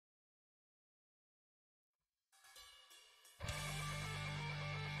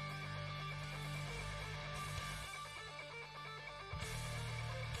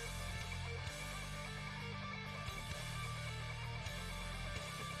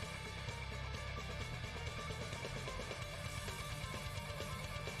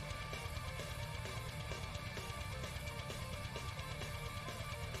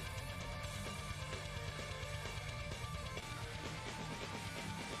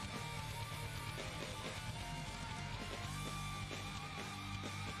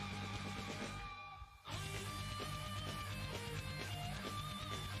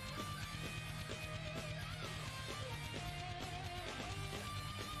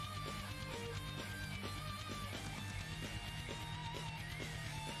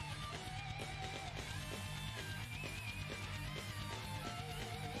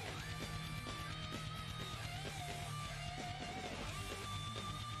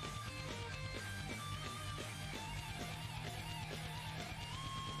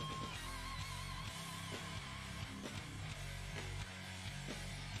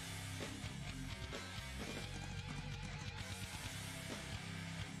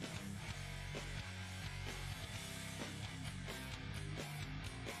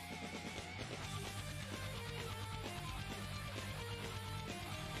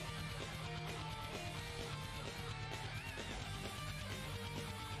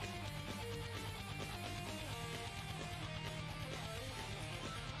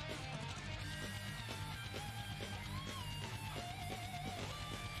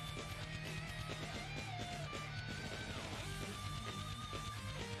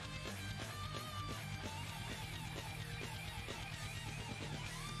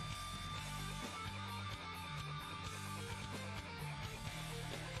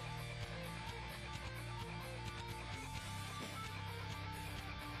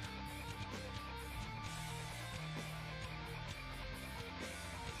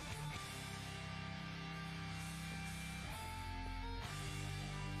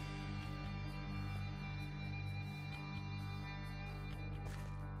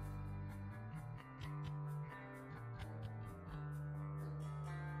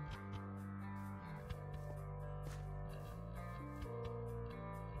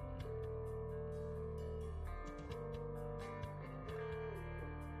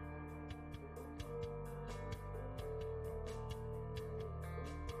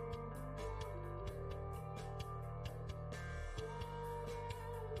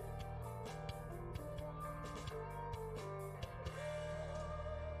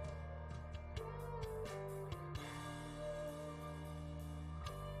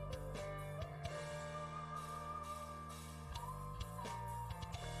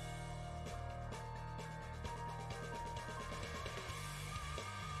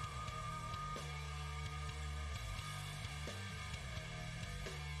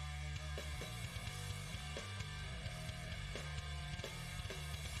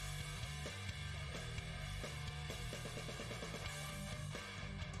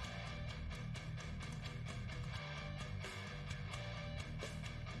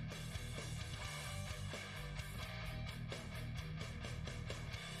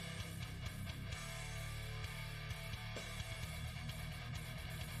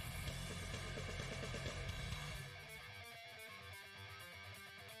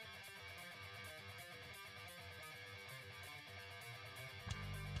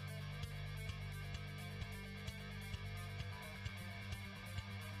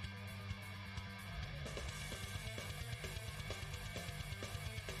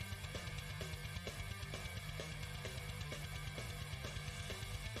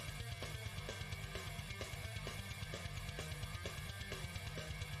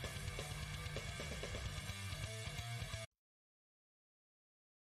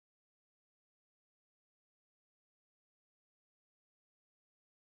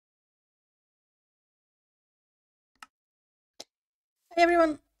Hey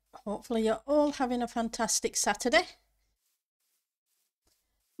everyone, hopefully you're all having a fantastic Saturday.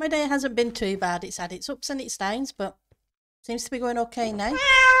 My day hasn't been too bad, it's had its ups and its downs, but seems to be going okay now.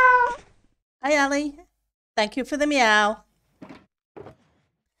 Hi Ali, thank you for the meow.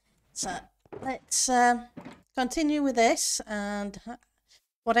 So let's continue with this, and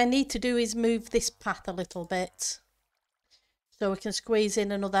what I need to do is move this path a little bit so we can squeeze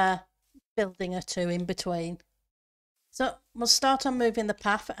in another building or two in between. So we'll start on moving the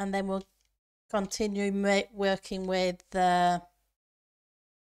path and then we'll continue working with the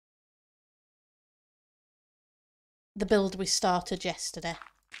build we started yesterday.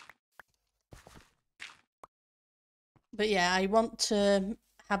 But yeah, I want to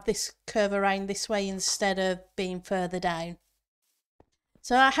have this curve around this way instead of being further down.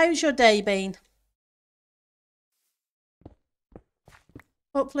 So how's your day been?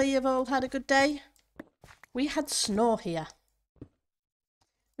 Hopefully you've all had a good day. We had snow here,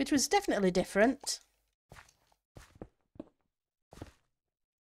 which was definitely different.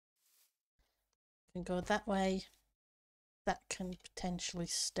 Can go that way. That can potentially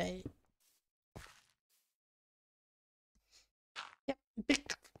stay. Yep,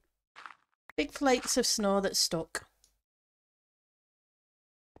 big flakes of snow that stuck.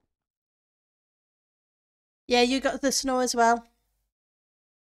 Yeah, you got the snow as well.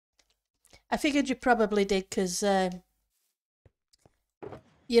 I figured you probably did because you're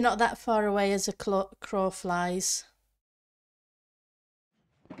not that far away as a crow flies,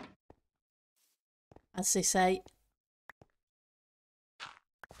 as they say.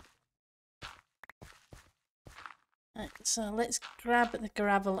 Right, so let's grab the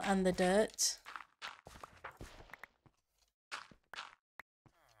gravel and the dirt.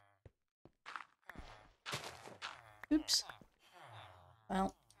 Oops.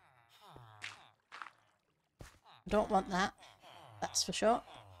 Well, don't want that, that's for sure.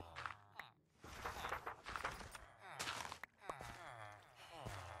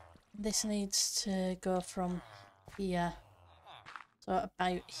 This needs to go from here, so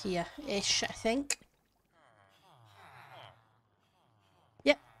about here-ish, I think.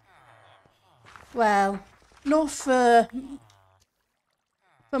 Yep. Well, not for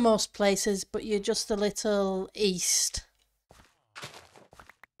most places, but you're just a little east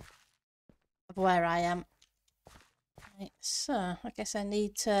of where I am. Right, so I guess I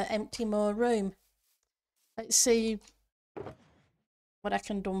need to empty more room. Let's see what I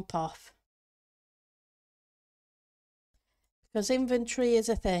can dump off, because inventory is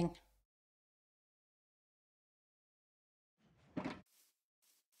a thing.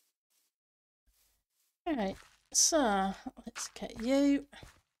 Alright, so let's get you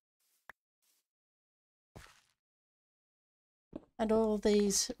and all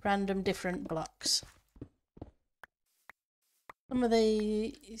these random different blocks. Some of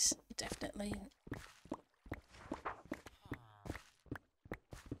these definitely.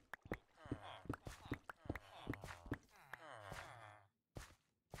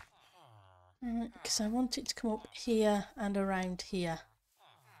 Because I want it to come up here and around here,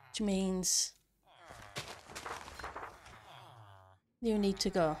 which means you need to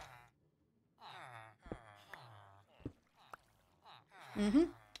go.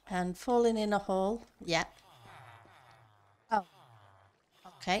 And falling in a hole. Yeah. Oh.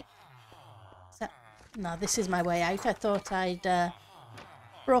 Okay. No, this is my way out. I thought I'd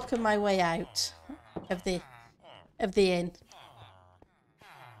broken my way out of the inn.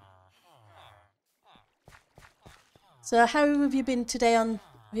 So how have you been today have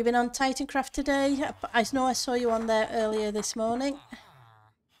you been on Titancraft today? I know I saw you on there earlier this morning.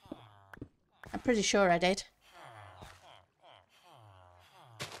 I'm pretty sure I did.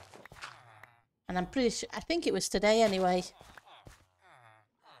 And I'm pretty sure, I think it was today anyway.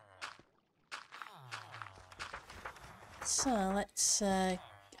 So let's, I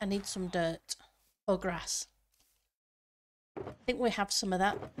need some dirt or grass. I think we have some of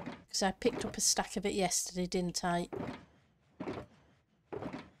that because I picked up a stack of it yesterday, didn't I?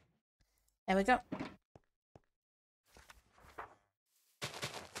 There we go.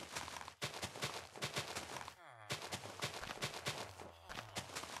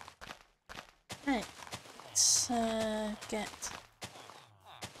 Right, let's get.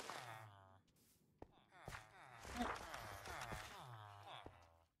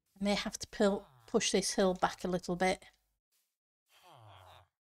 I may have to push this hill back a little bit. I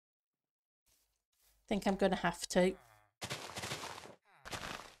think I'm going to have to.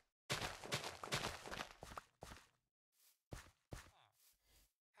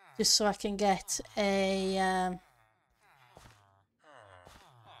 Just so I can get a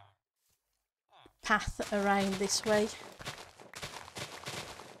path around this way.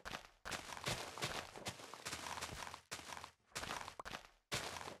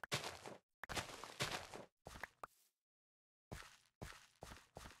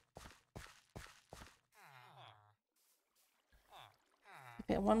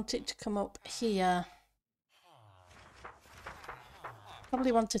 I want it to come up here.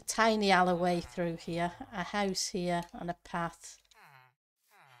 Probably want a tiny alleyway through here, a house here, and a path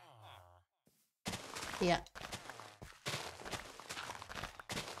here.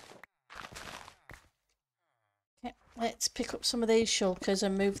 Okay, let's pick up some of these shulkers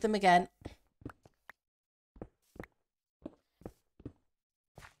and move them again.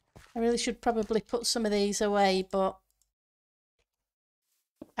 I really should probably put some of these away, but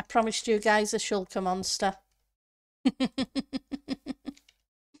I promised you guys a shulker monster.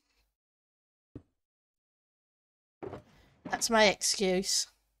 That's my excuse.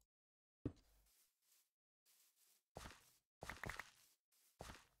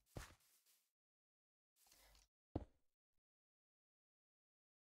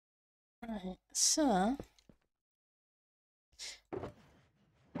 Right, so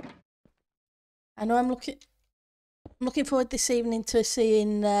I know I'm looking forward this evening to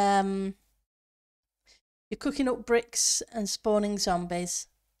seeing you're cooking up bricks and spawning zombies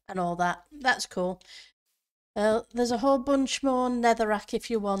and all that. That's cool. There's a whole bunch more netherrack if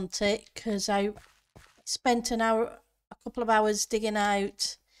you want it, because I spent a couple of hours digging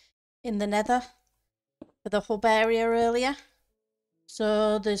out in the nether for the hub area earlier.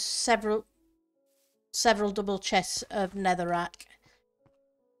 So there's several double chests of netherrack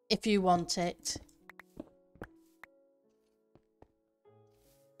if you want it.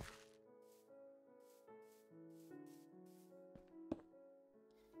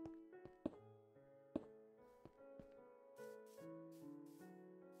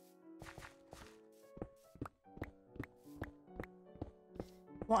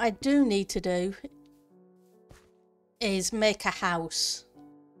 What I do need to do is make a house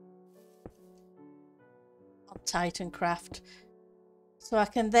on Titancraft, so I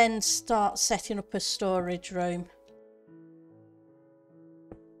can then start setting up a storage room.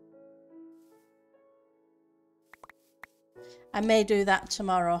 I may do that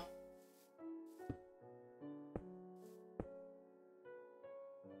tomorrow.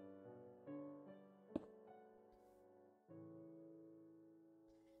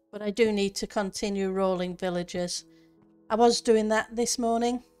 But I do need to continue rolling villagers. I was doing that this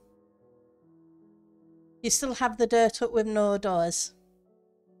morning. You still have the dirt up with no doors.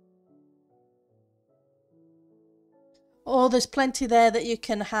 Oh, there's plenty there that you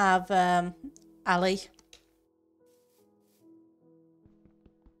can have, Ali.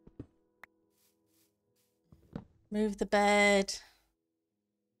 Move the bed.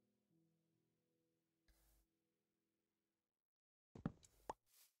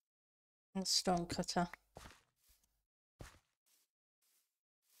 And stone cutter.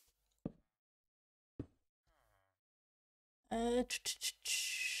 I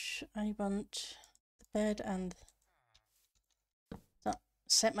want the bed and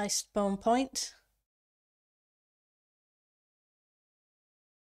set my spawn point.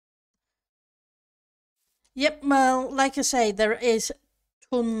 Yep, well, like I say, there is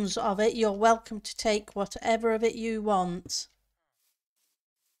tons of it. You're welcome to take whatever of it you want.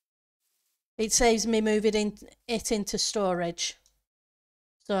 It saves me moving it into storage.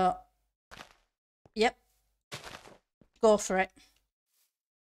 So, yep, go for it.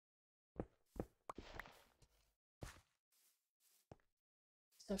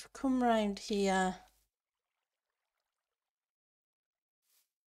 So if I come round here,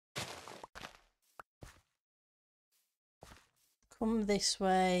 come this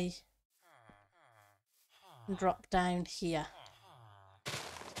way, and drop down here.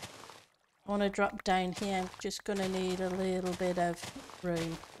 I want to drop down here. I'm just going to need a little bit of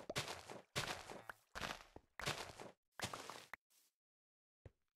room.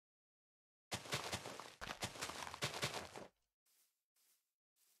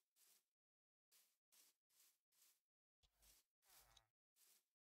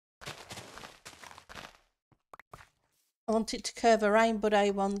 I want it to curve around, but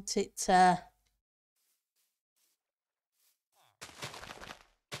I want it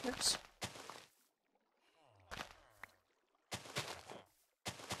oops.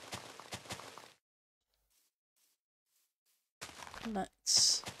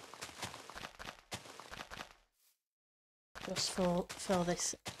 Let's just fill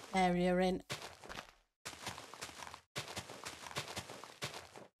this area in.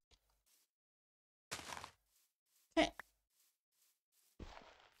 Okay.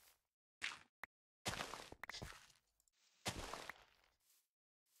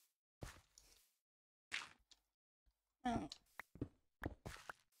 Oh.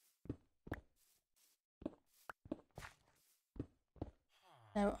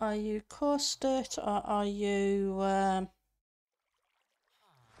 Now, are you coarse dirt or are you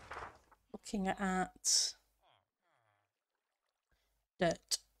looking at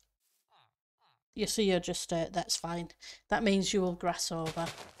dirt. You see, you're just dirt, that's fine. That means you will grass over.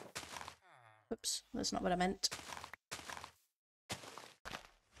 Oops, that's not what I meant.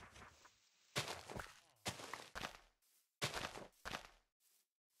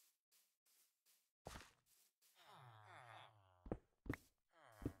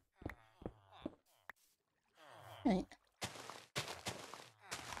 Right.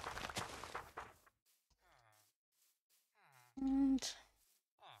 And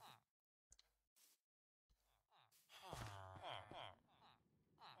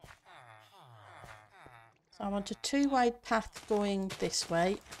so I want a 2 wide path going this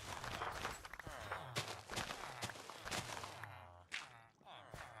way.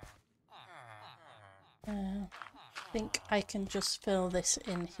 I think I can just fill this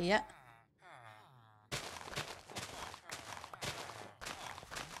in here.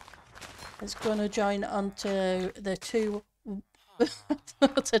 It's going to join onto the 2.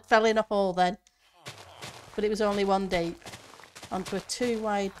 It fell in a hole then, but it was only 1 deep. Onto a 2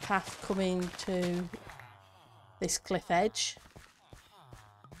 wide path coming to this cliff edge.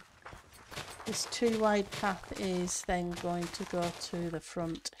 This 2 wide path is then going to go to the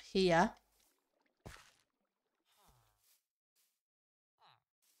front here.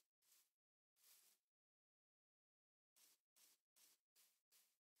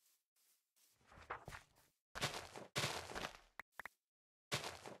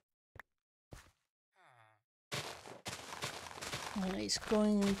 And it's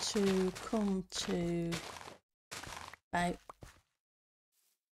going to come to about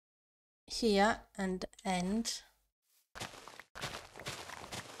here and end.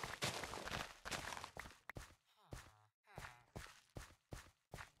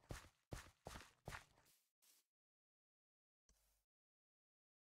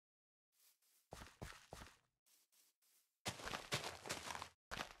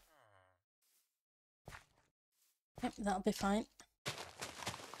 Yep, that'll be fine.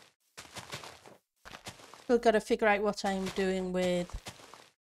 Still got to figure out what I'm doing with.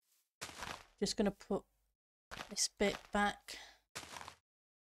 Just going to put this bit back.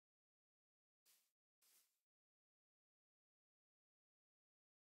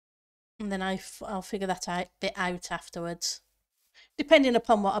 And then I'll figure that bit out afterwards, depending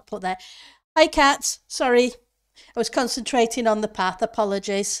upon what I put there. Hi, cats. Sorry, I was concentrating on the path.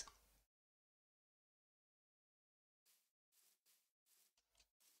 Apologies.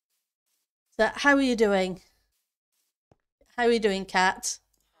 So, how are you doing? How are you doing, cat?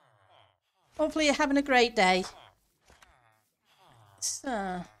 Hopefully you're having a great day. So,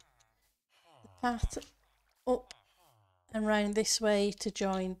 the path up and round this way to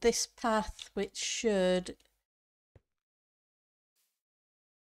join this path, which should...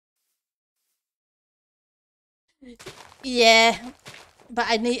 Yeah, but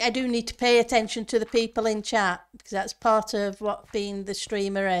I do need to pay attention to the people in chat, because that's part of what being the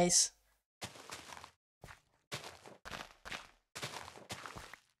streamer is.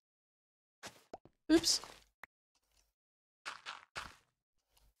 Oops.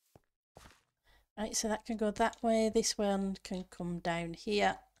 Right, so that can go that way. This one can come down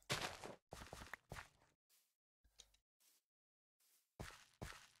here.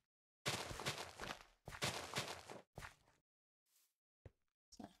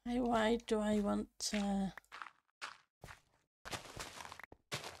 So how wide do I want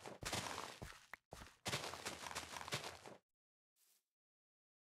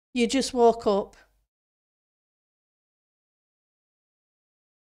You just walk up.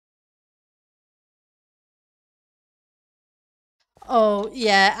 Oh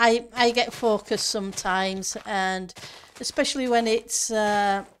yeah, I get focused sometimes, and especially when it's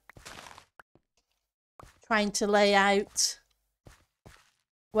trying to lay out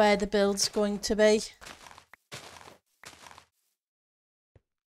where the build's going to be,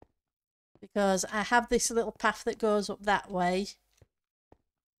 because I have this little path that goes up that way,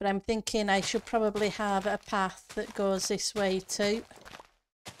 but I'm thinking I should probably have a path that goes this way too.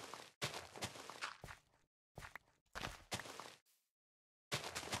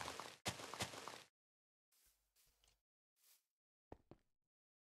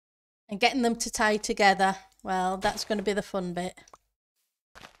 And getting them to tie together, well, that's going to be the fun bit.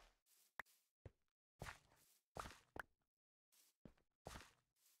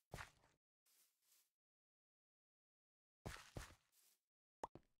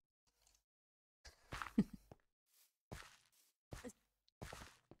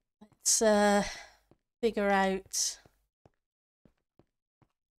 Let's figure out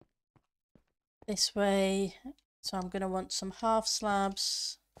this way. So I'm going to want some half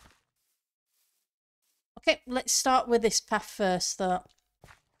slabs Okay, let's start with this path first, though.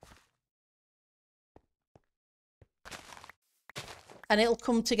 And it'll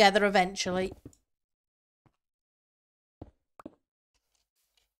come together eventually.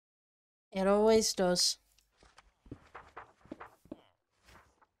 It always does.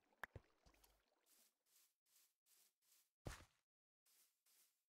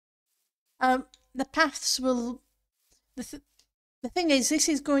 The paths will... The thing is, this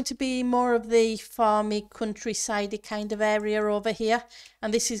is going to be more of the farmy, countryside kind of area over here.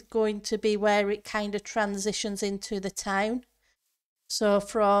 And this is going to be where it kind of transitions into the town. So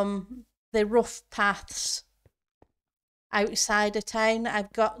from the rough paths outside of town,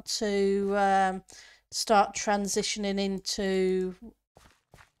 I've got to start transitioning into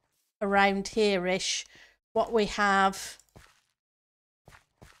around here-ish what we have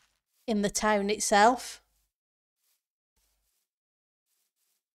in the town itself.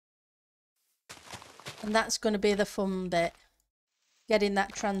 And that's going to be the fun bit, getting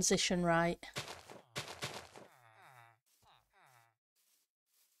that transition right.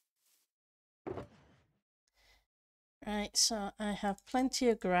 Right, so I have plenty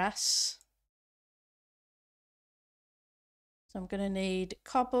of grass. So I'm going to need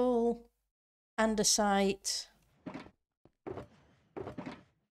cobble, andesite,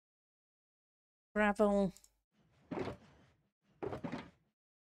 gravel,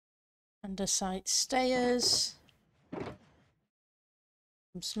 andesite stairs,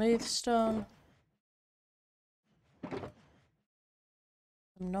 some smooth stone,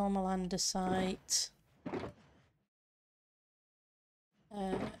 some normal andesite.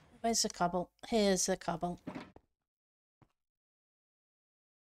 Where's the cobble? Here's the cobble.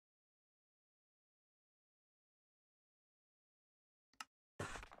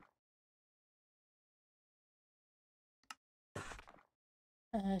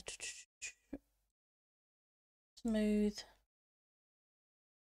 Smooth.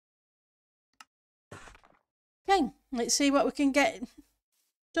 Okay, let's see what we can get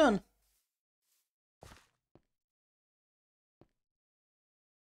done.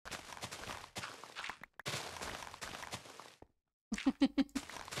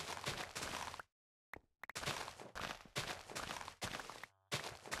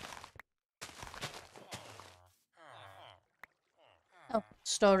 Oh,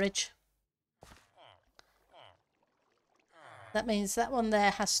 storage. That means that one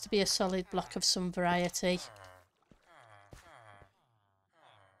there has to be a solid block of some variety.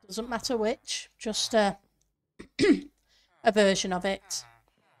 Doesn't matter which, just a version of it.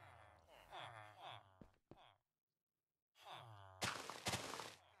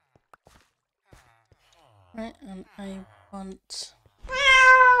 Right, and I want...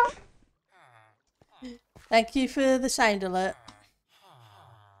 Thank you for the sound alert.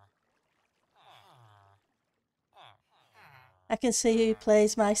 I can see who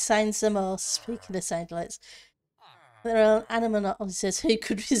plays my sounds the most. Speaking of sound alerts, there are animal noises. Who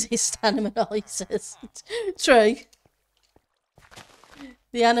could resist animal noises? True.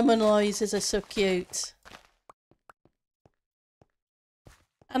 The animal noises are so cute.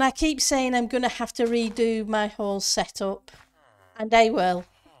 And I keep saying I'm going to have to redo my whole setup. And I will.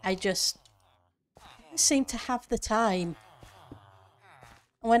 I just seem to have the time.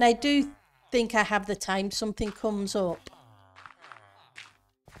 And when I do think I have the time, something comes up.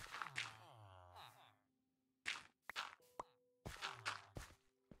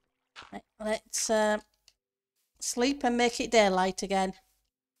 Right, let's sleep and make it daylight again.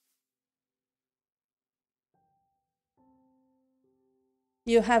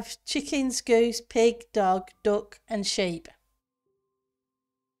 You have chickens, goose, pig, dog, duck and sheep.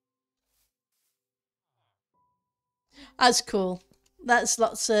 That's cool. That's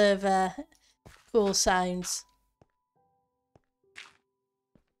lots of cool sounds.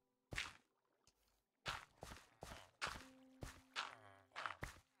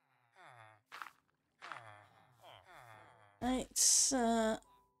 It's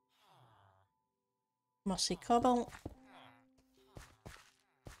mossy cobble.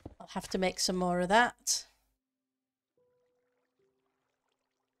 I'll have to make some more of that.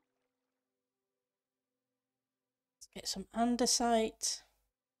 Let's get some andesite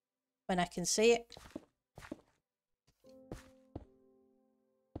when I can see it.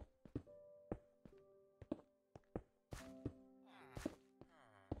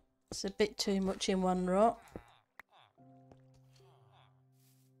 It's a bit too much in one row.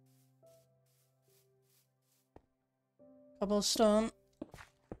 Cobblestone.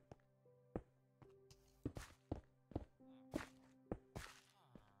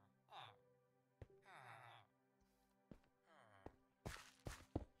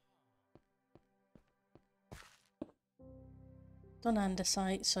 Done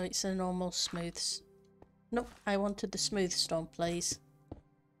andesite, so it's a normal smooth. Nope, I wanted the smooth stone, please.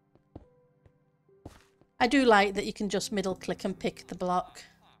 I do like that you can just middle click and pick the block.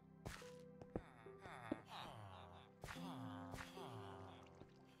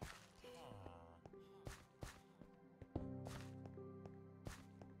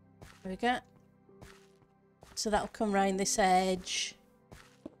 There we go. So that'll come round this edge.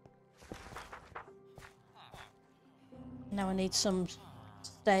 Now I need some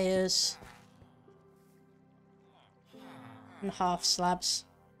stairs and half slabs.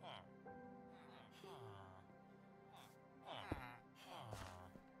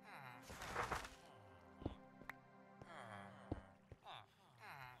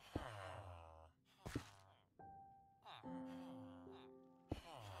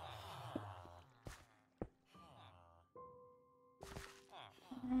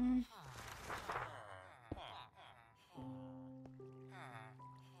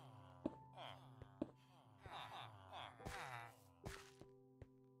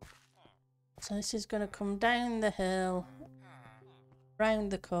 So this is going to come down the hill,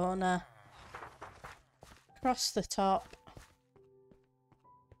 round the corner, across the top,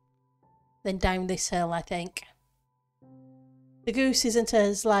 then down this hill, I think. The goose isn't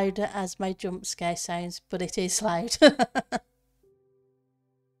as loud as my jump scare sounds, but it is loud.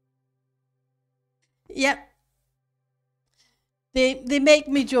 Yep. They make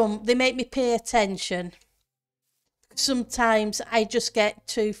me jump, they make me pay attention. Sometimes I just get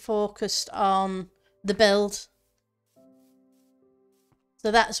too focused on the build.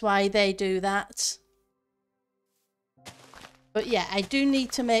 So that's why they do that. But yeah, I do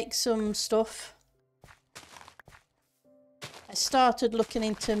need to make some stuff. I started looking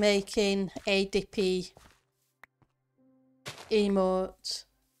into making a dippy emote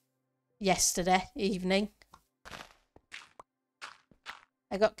yesterday evening.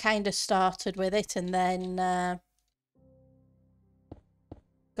 I got kind of started with it and then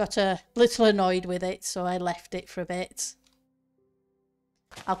got a little annoyed with it, so I left it for a bit.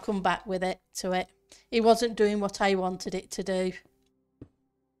 I'll come back with it to it. It wasn't doing what I wanted it to do.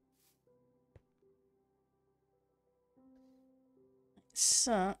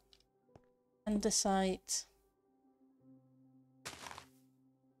 So, andesite.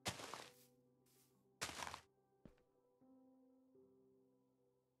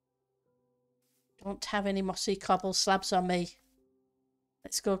 Don't have any mossy cobble slabs on me.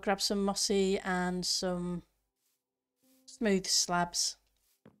 Let's go grab some mossy and some smooth slabs.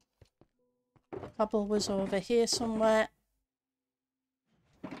 Cobble was over here somewhere.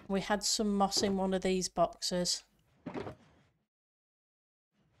 We had some moss in one of these boxes.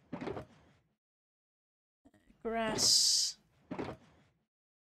 Grass.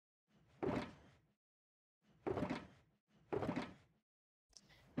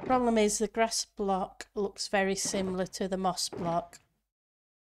 Problem is the grass block looks very similar to the moss block.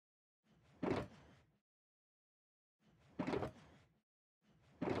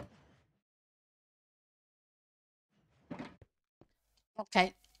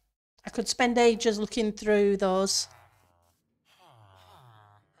 Okay, I could spend ages looking through those.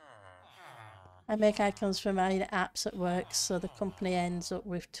 I make icons for my apps at work, so the company ends up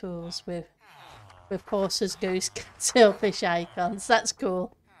with tools with horses, goose, sailfish icons. That's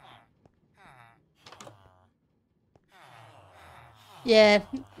cool. Yeah,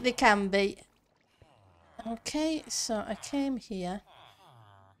 they can be. Okay, so I came here.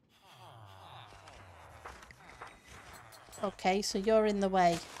 Okay, so you're in the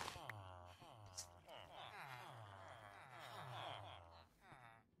way.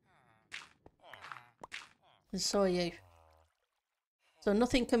 And so are you. So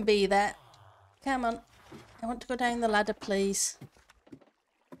nothing can be there. Come on. I want to go down the ladder, please.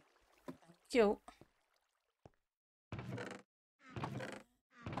 Thank you.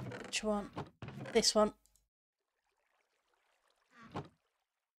 Which one? This one.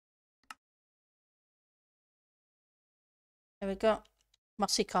 There we go.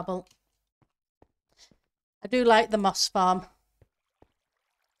 Mossy cobble. I do like the moss farm.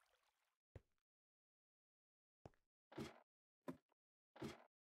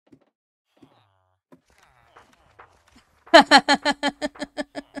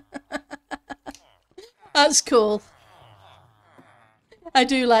 That's cool. I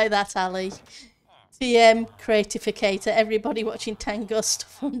do like that, Ali. TM Creatificator. Everybody watching Tango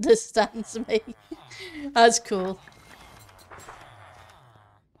stuff understands me. That's cool.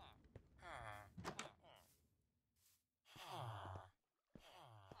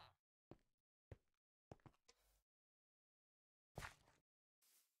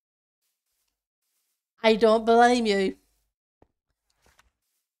 I don't blame you.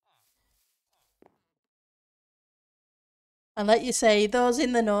 I'll let you say, those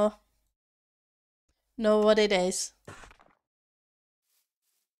in the know what it is.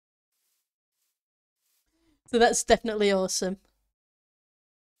 So that's definitely awesome.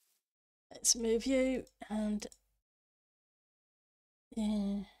 Let's move you, and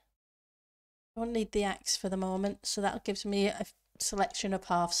yeah, I don't need the axe for the moment, so that gives me a selection of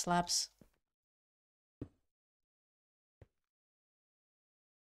half slabs.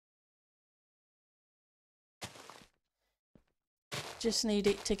 Just need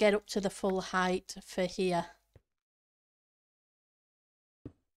it to get up to the full height for here.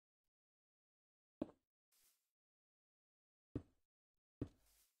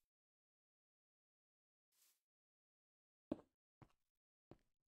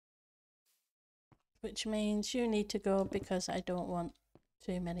 Which means you need to go because I don't want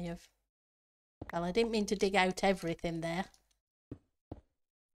too many of... Well, I didn't mean to dig out everything there.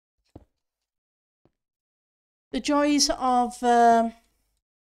 The joys of...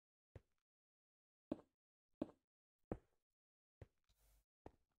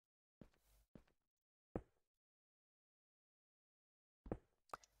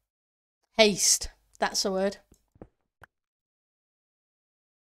 haste, that's a word.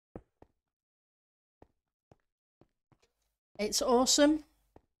 It's awesome,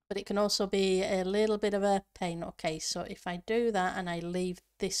 but it can also be a little bit of a pain. Okay, so if I do that and I leave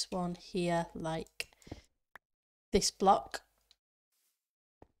this one here like this block,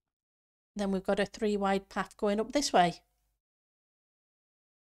 then we've got a 3 wide path going up this way.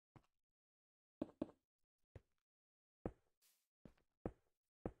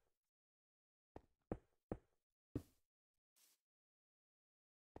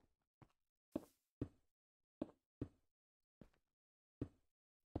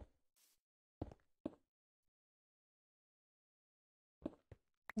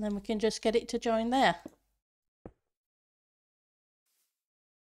 And then we can just get it to join there.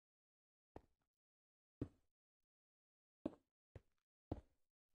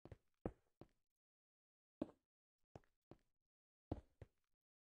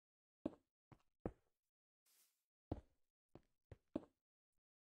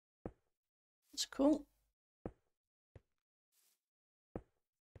 That's cool.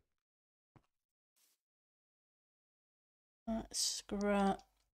 That's great.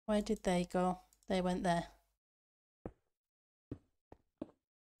 Where did they go? They went there.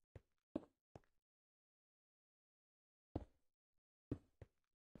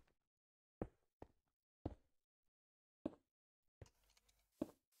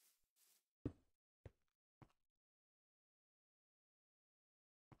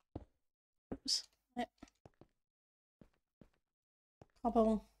 Oops. Yep.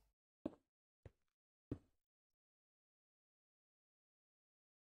 Cobble.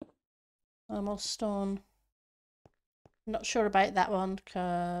 Almost stone. Not sure about that one.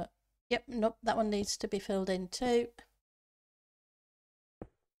 Yep, nope, that one needs to be filled in too.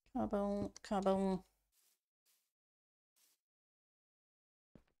 Cobble, cobble.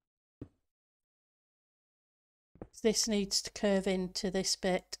 This needs to curve into this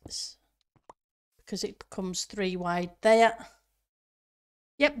bit because it becomes 3 wide there.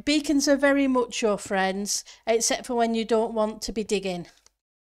 Yep, beacons are very much your friends, except for when you don't want to be digging.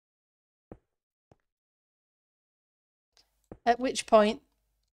 At which point,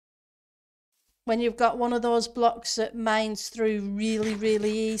 when you've got one of those blocks that mines through really,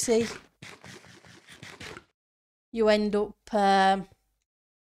 really easy, you end up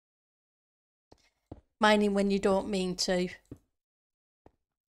mining when you don't mean to.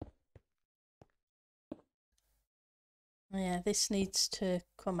 Yeah, this needs to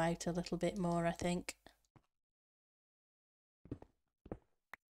come out a little bit more, I think.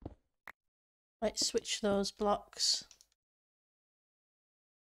 Let's switch those blocks.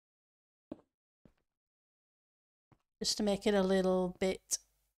 Just to make it a little bit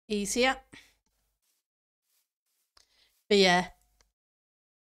easier. But yeah,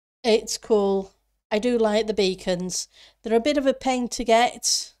 it's cool. I do like the beacons. They're a bit of a pain to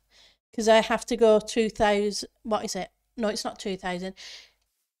get because I have to go 2,000. What is it? No, it's not 2,000.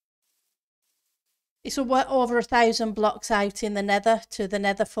 It's over 1,000 blocks out in the nether to the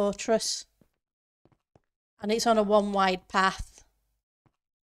nether fortress. And it's on a 1 wide path.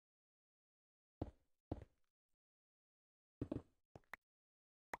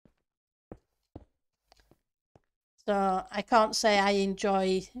 So I can't say I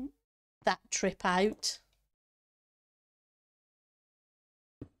enjoy that trip out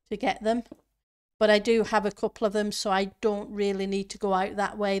to get them. But I do have a couple of them, so I don't really need to go out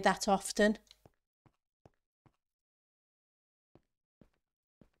that way that often.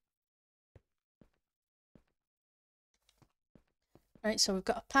 Right, so we've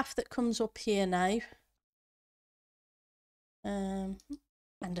got a path that comes up here now.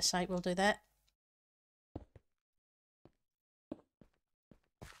 Andesite will do that.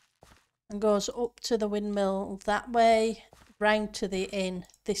 And goes up to the windmill that way, round to the inn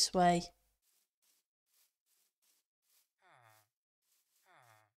this way.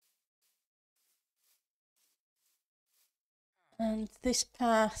 And this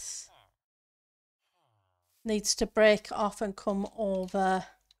path needs to break off and come over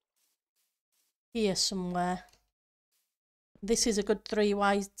here somewhere. This is a good 3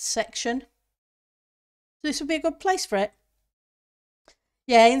 wide section. This would be a good place for it.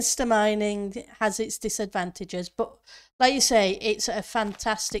 Yeah, insta-mining has its disadvantages, but like you say, it's a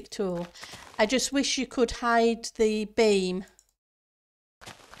fantastic tool. I just wish you could hide the beam.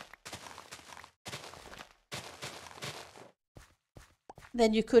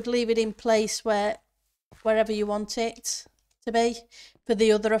 Then you could leave it in place wherever you want it to be for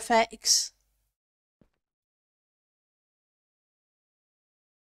the other effects.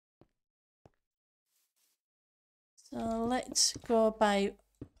 So let's go about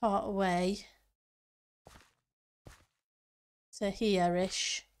part away to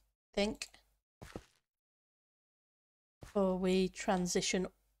here-ish, I think, before we transition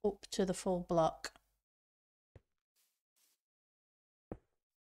up to the full block.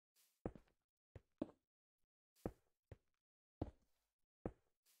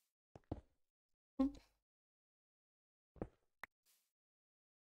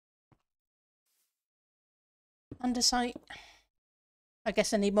 Andesite. I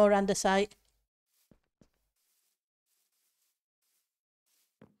guess I need more andesite.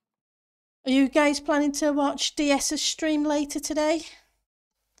 Are you guys planning to watch DS's stream later today?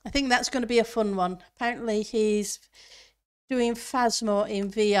 I think that's going to be a fun one. Apparently he's doing Phasmo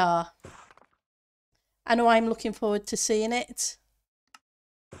in VR. I know I'm looking forward to seeing it.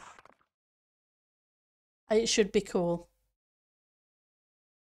 It should be cool.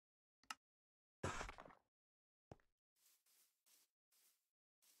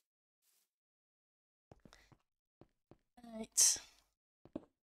 Right.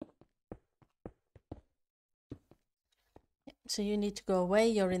 So you need to go away,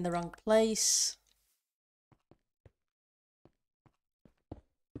 you're in the wrong place.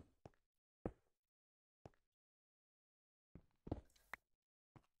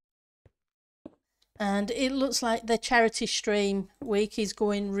 And it looks like the charity stream week is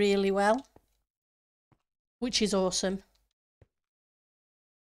going really well, which is awesome.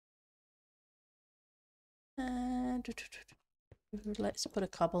 Let's put a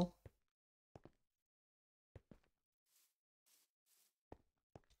cobble.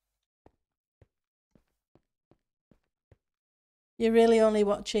 You're really only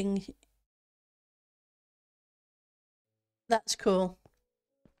watching. That's cool.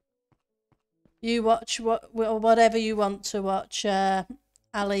 You watch whatever you want to watch,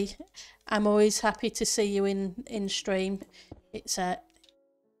 Ali. I'm always happy to see you in stream. It's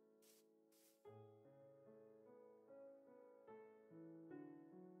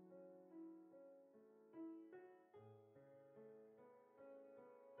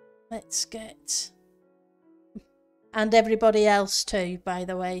let's get, and everybody else too, by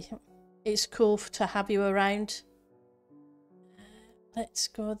the way. It's cool to have you around. Let's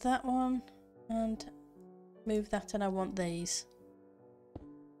go that one and move that, and I want these.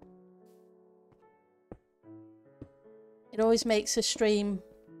 It always makes a stream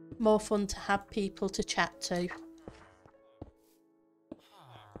more fun to have people to chat to.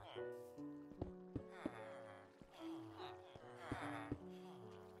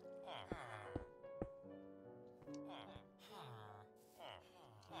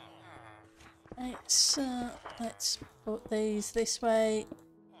 Let's put these this way.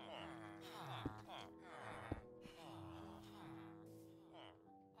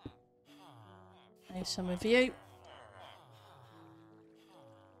 There's some of you.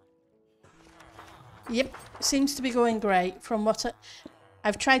 Yep, seems to be going great from what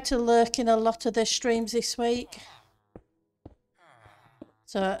I've tried to lurk in a lot of the streams this week.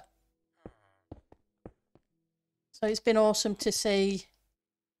 So it's been awesome to see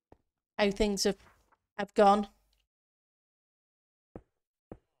how things have gone.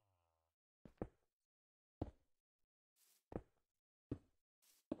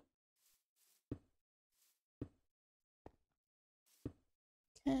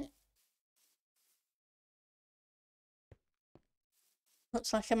 Okay.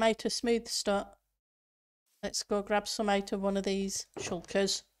 Looks like I'm out of smooth start. Let's go grab some out of one of these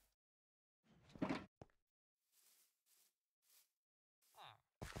shulkers.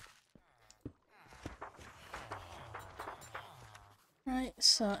 Right,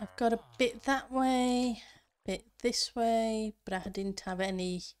 so I've got a bit that way, bit this way, but I didn't have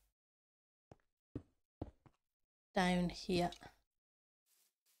any down here.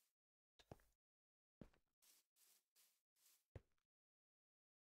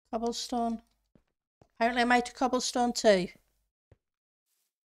 Cobblestone. Apparently I made a cobblestone too.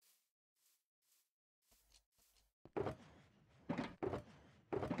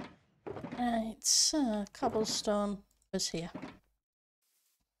 Right, so cobblestone was here.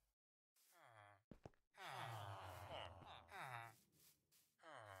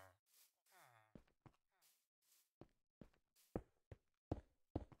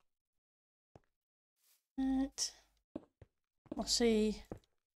 Right, we'll see.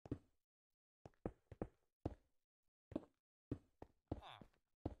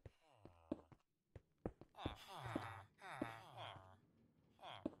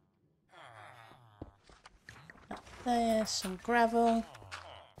 There's some gravel.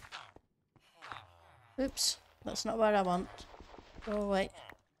 Oops, that's not what I want. Go away.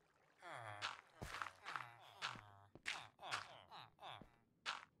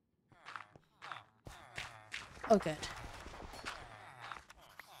 Oh, good.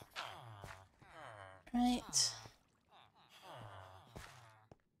 Right.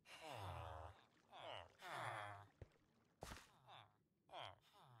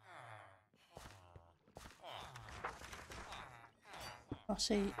 I'll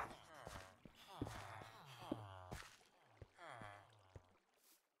see.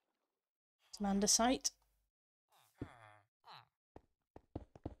 Some andesite.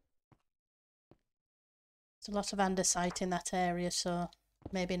 There's a lot of andesite in that area, so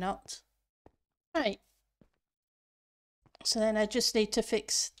maybe not. Right. So then I just need to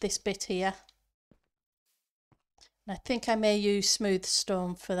fix this bit here. And I think I may use smooth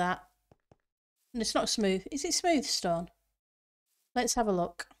stone for that. And it's not smooth. Is it smooth stone? Let's have a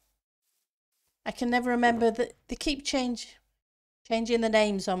look. I can never remember that they keep changing the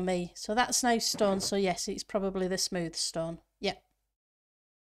names on me. So that's now stone. So yes, it's probably the smooth stone. Yep.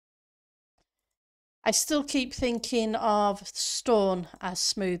 I still keep thinking of stone as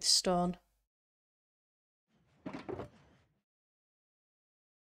smooth stone.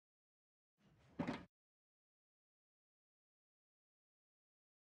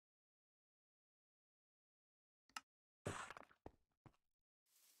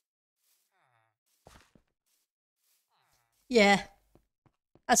 Yeah,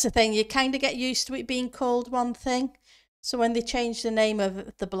 that's the thing. You kind of get used to it being called one thing. So when they change the name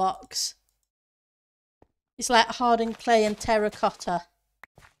of the blocks, it's like hardened clay and terracotta.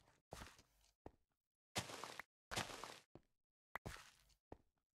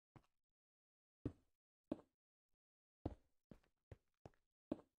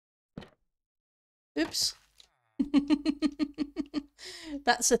 Oops.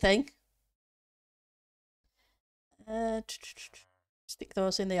 That's the thing. Stick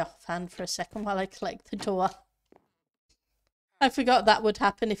those in the offhand for a second while I collect the door. I forgot that would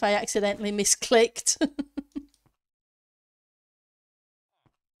happen if I accidentally misclicked.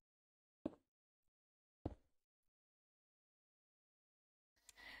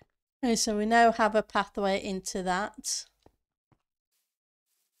 Okay, so we now have a pathway into that.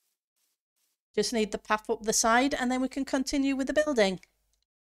 Just need the path up the side and then we can continue with the building.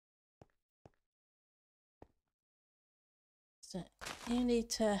 So you need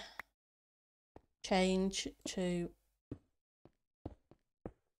to change to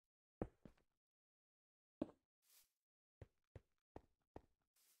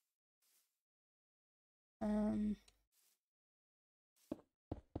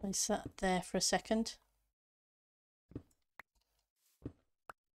place that there for a second.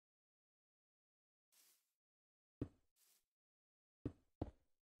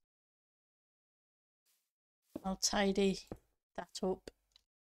 I'll tidy that up.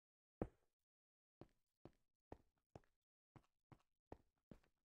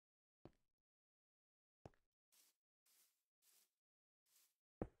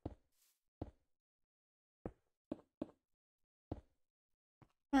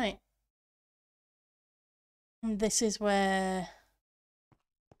 Right. And this is where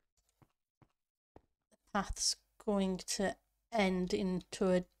the path's going to end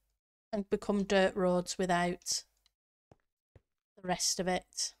into and become dirt roads without the rest of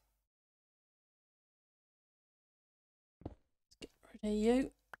it. Let's get rid of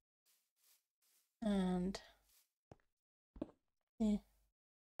you. And yeah,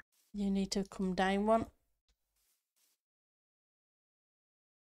 you need to come down one.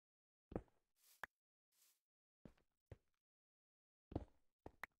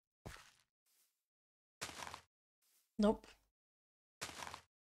 Nope.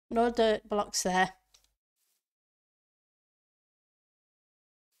 No dirt blocks there.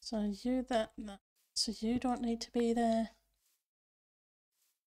 So you so you don't need to be there.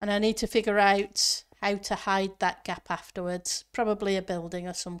 And I need to figure out how to hide that gap afterwards. Probably a building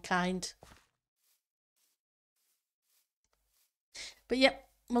of some kind. But yep,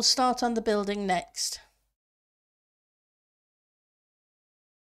 we'll start on the building next.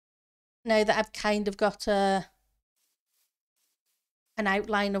 Now that I've kind of got an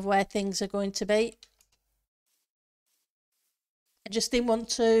outline of where things are going to be. I just didn't want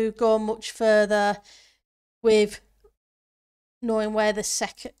to go much further with knowing where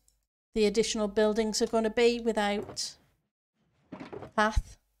the additional buildings are going to be without a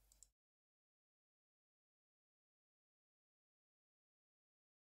path.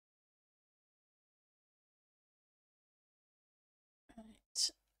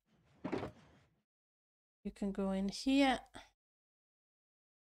 Right. You can go in here.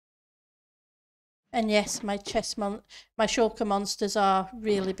 And yes, my shulker monsters are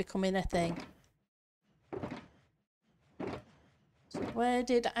really becoming a thing. So where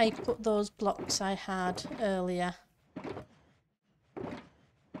did I put those blocks I had earlier?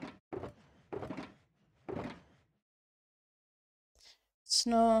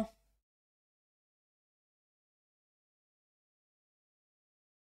 Snow.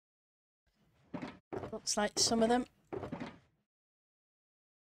 Looks like some of them.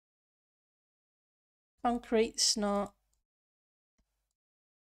 Concrete, snow.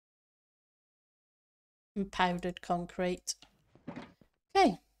 And powdered concrete.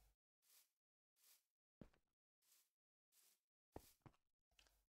 Okay.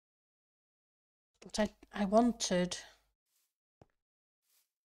 But I wanted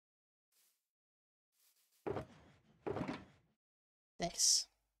this.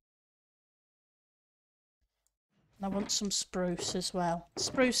 And I want some spruce as well.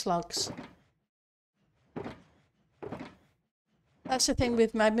 Spruce logs. That's the thing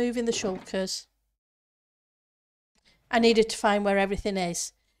with my moving the shulkers. I needed to find where everything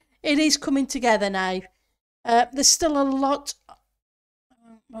is. It is coming together now. There's still a lot.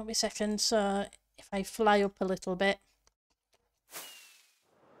 Won't be a second. So if I fly up a little bit.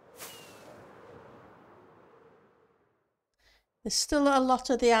 There's still a lot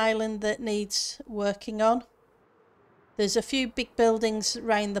of the island that needs working on. There's a few big buildings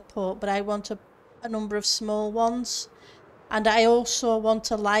around the port, but I want a number of small ones. And I also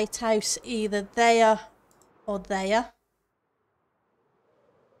want a lighthouse either there or there.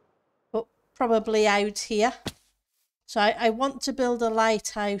 But probably out here. So I want to build a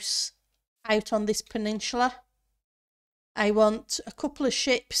lighthouse out on this peninsula. I want a couple of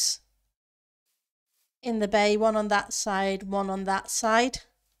ships in the bay, one on that side, one on that side.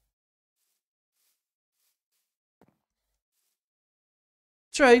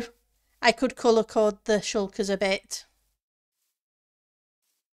 True, I could colour code the shulkers a bit.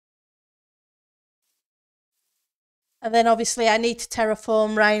 And then obviously I need to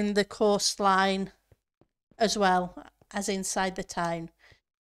terraform round the coastline as well as inside the town.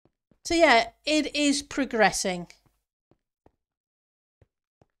 So yeah, it is progressing.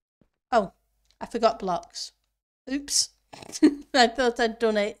 Oh, I forgot blocks. Oops. I thought I'd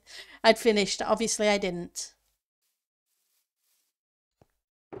done it. I'd finished. Obviously I didn't.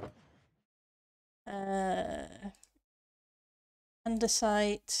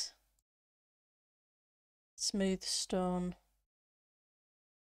 Andesite. Smooth stone.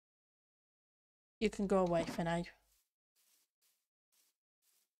 You can go away for now.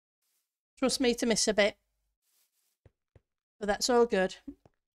 Trust me to miss a bit. But that's all good.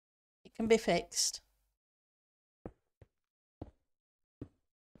 It can be fixed.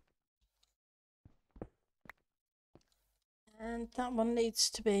 And that one needs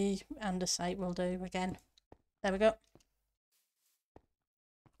to be andesite, will do again. There we go.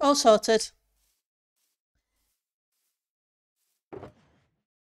 All sorted.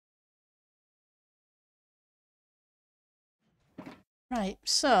 Right,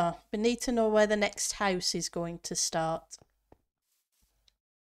 so we need to know where the next house is going to start.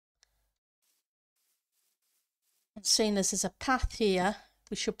 And seeing as there's a path here,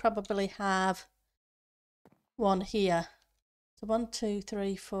 we should probably have one here. So 1, 2,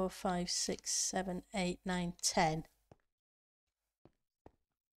 3, 4, 5, 6, 7, 8, 9, 10.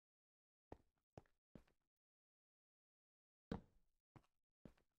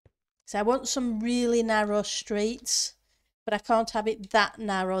 So I want some really narrow streets, but I can't have it that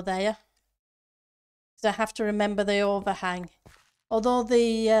narrow there. So I have to remember the overhang. Although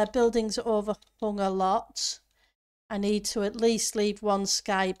the buildings overhung a lot, I need to at least leave one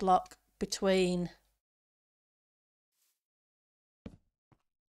sky block between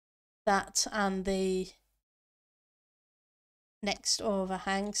that and the next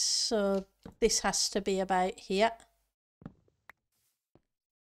overhang, so this has to be about here.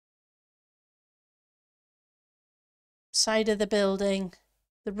 Side of the building,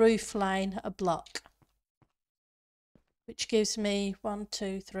 the roof line, a block, which gives me 1,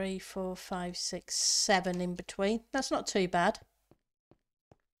 2, 3, 4, 5, 6, 7 in between. That's not too bad.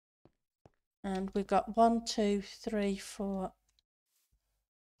 And we've got 1, 2, 3, 4.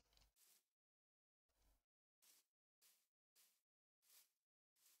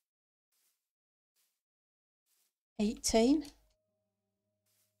 $18,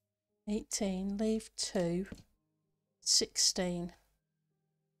 leave 2, 16.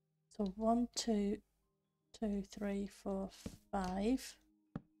 So 1, 2, 2, 3, 4, 5.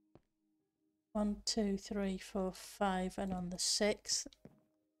 1, 2, 3, 4, 5, and on the 6th,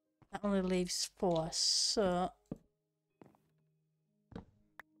 that only leaves 4. So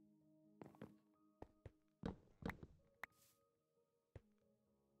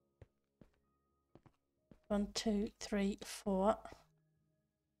 1, 2, 3, 4.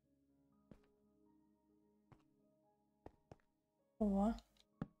 4.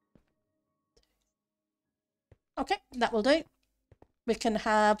 Okay, that will do. We can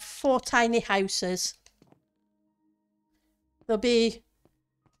have 4 tiny houses. They'll be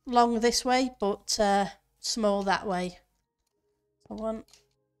long this way, but small that way. So 1,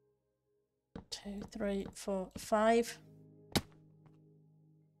 2, 3, 4, 5.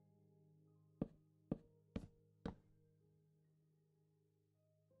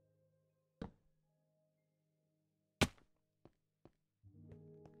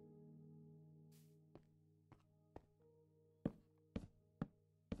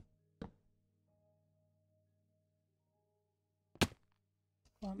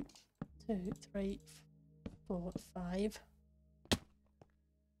 1, 2, 3, 4, 5.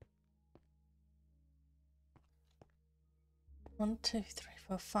 1, 2, 3,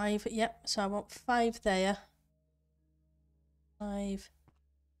 4, 5. Yep, so I want 5 there. 5,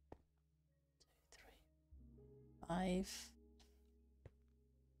 2, 3, 5.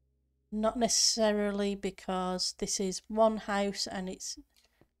 Not necessarily, because this is one house and it's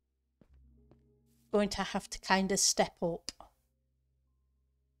going to have to kind of step up.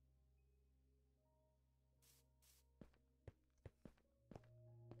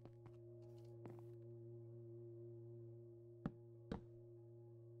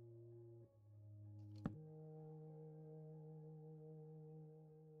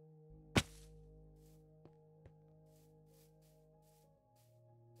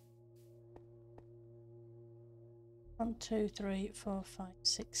 One, 2, 3, 4, 5,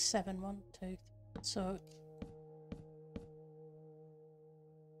 6, 7. 1, 2, 3. So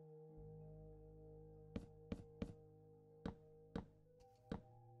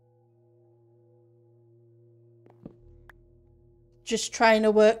just trying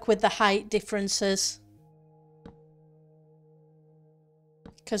to work with the height differences,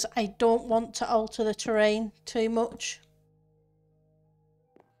 because I don't want to alter the terrain too much.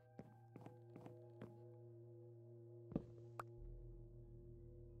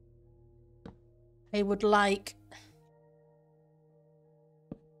 I would like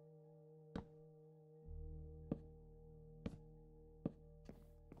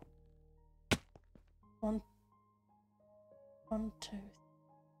one, 1, 2,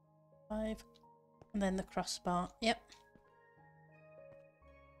 5, and then the crossbar. Yep.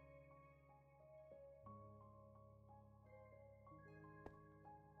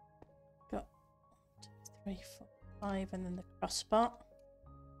 Got 1, 2, 3, 4, 5, and then the crossbar.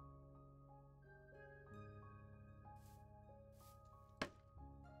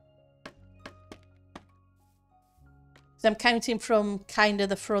 So I'm counting from kind of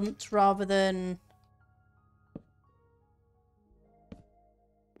the front rather than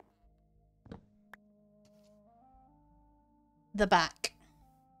the back.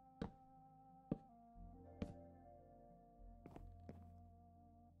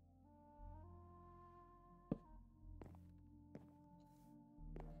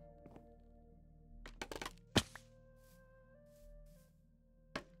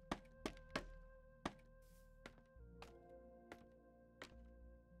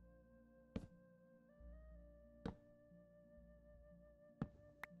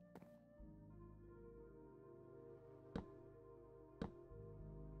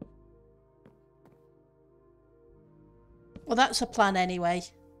 Well, that's a plan anyway.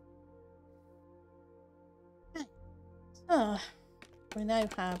 So we now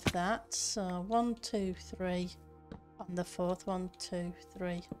have that. So 1, 2, 3 on the 4th. 1, 2,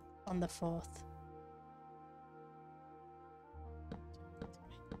 3 on the 4th.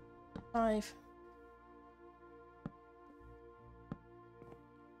 5.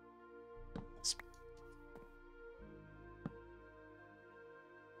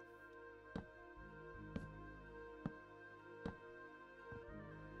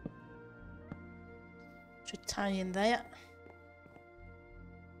 Should tie in there.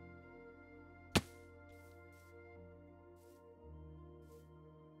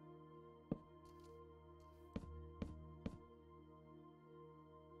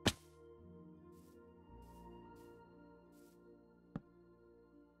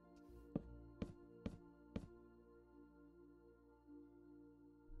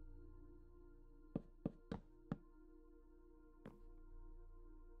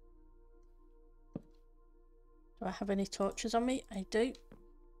 Do I have any torches on me? I do.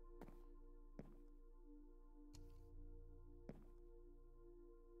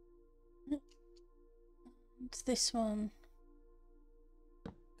 And this one.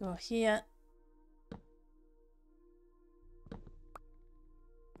 Go here.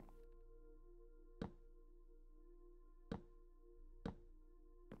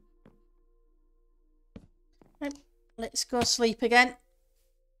 Right, let's go sleep again.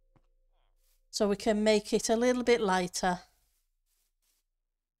 So we can make it a little bit lighter.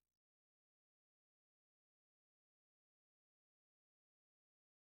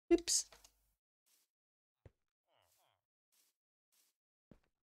 Oops.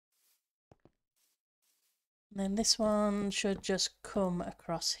 And then this one should just come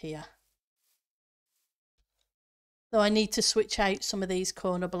across here. Though I need to switch out some of these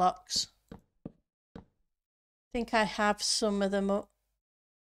corner blocks. I think I have some of them up.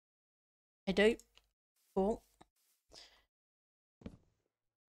 I do. Cool.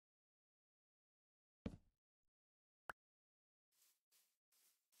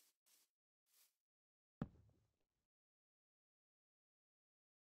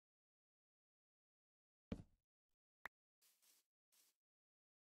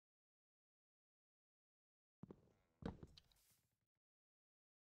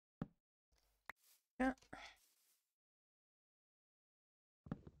 Yeah.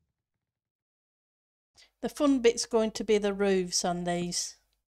 The fun bit's going to be the roofs on these.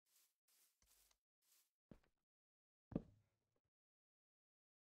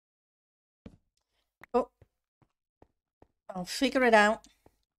 Oh, I'll figure it out.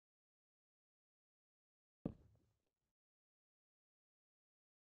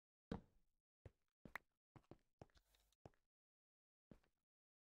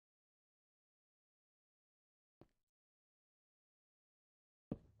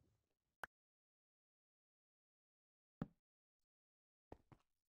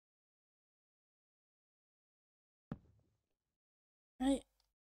 Right.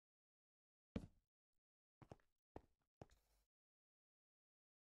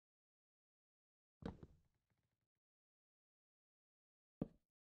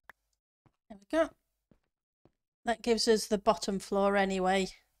 There we go. That gives us the bottom floor anyway.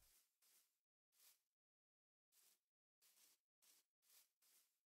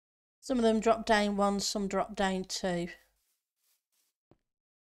 Some of them drop down 1, some drop down 2. Is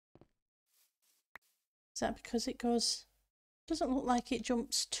that because it goes... Doesn't look like it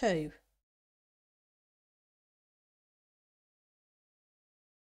jumps 2.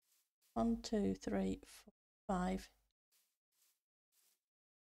 One, 2, 3, 4, 5.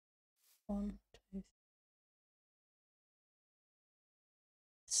 1, 2,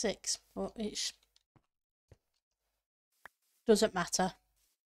 6. But it doesn't matter.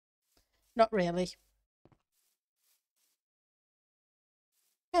 Not really.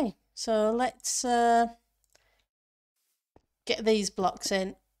 Okay, so let's get these blocks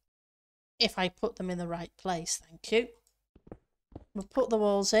in. If I put them in the right place, thank you. We'll put the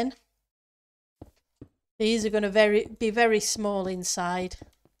walls in. These are going to be very small inside.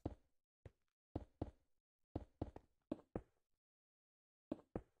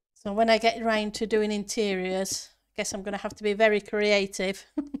 So when I get around to doing interiors, I guess I'm going to have to be very creative.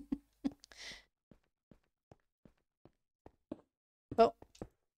 But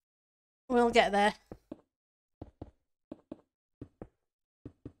we'll get there.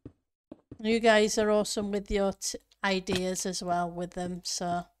 You guys are awesome with your ideas as well with them,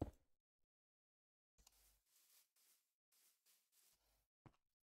 so...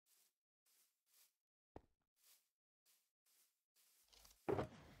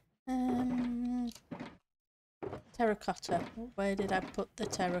 Terracotta. Where did I put the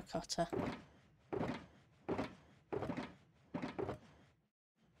terracotta?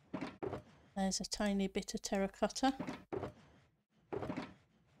 There's a tiny bit of terracotta.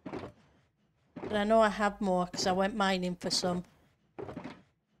 But I know I have more because I went mining for some.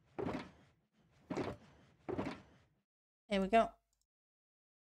 Here we go.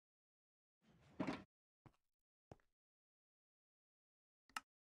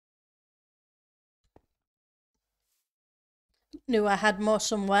 Knew I had more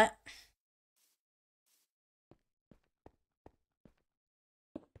somewhere.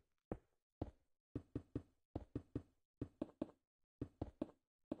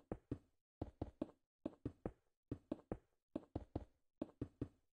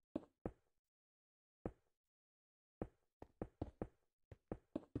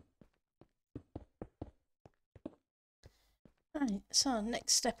 Right, so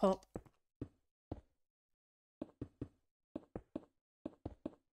next step up.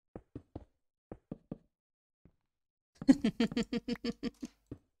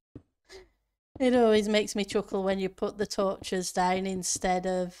 It always makes me chuckle when you put the torches down instead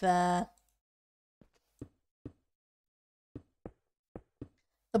of the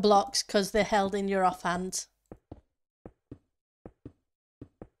blocks, because they're held in your offhand.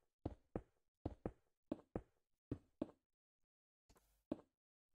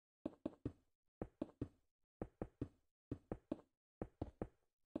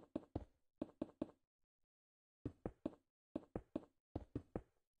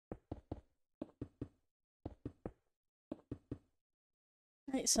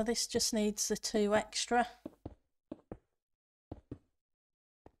 Right, so this just needs the 2 extra.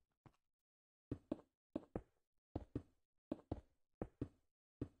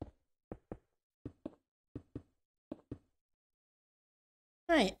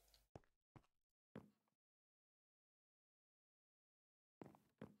 Right.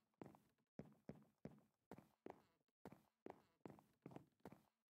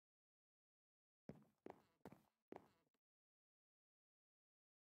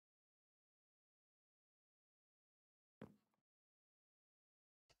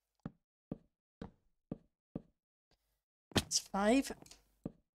 That's 5.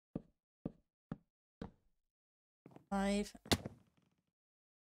 5.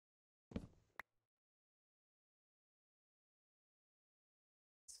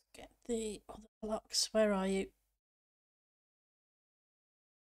 Let's get the other blocks. Where are you?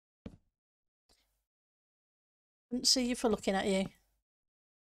 Didn't see you for looking at you.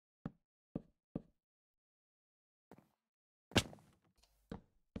 2,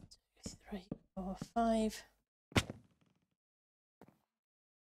 3, 4, 5.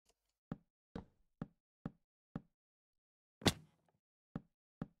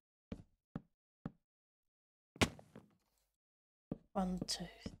 One, 2,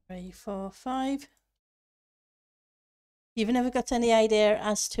 3, 4, 5. You've never got any idea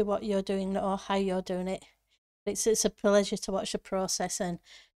as to what you're doing or how you're doing it. It's a pleasure to watch the process. And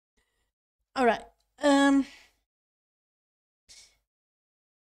all right,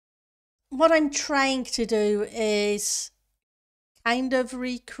 what I'm trying to do is kind of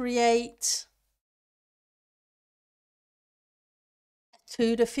recreate a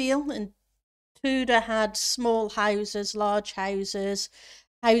Tudor feel. And Tudor had small houses, large houses,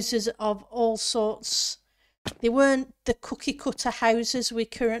 houses of all sorts. They weren't the cookie cutter houses we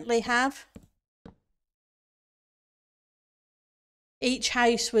currently have. Each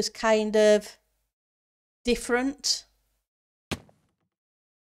house was kind of different,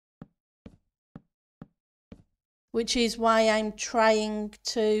 which is why I'm trying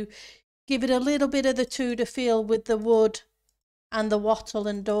to give it a little bit of the Tudor feel with the wood and the wattle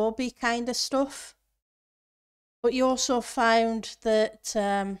and daubie kind of stuff. But you also found that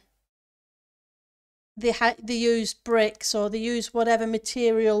they used bricks, or they used whatever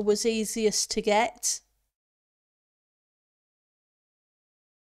material was easiest to get.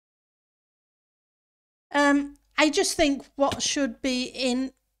 I just think what should be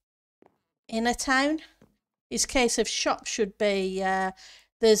in a town is case of shop should be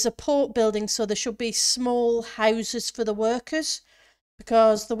there's a port building, so there should be small houses for the workers,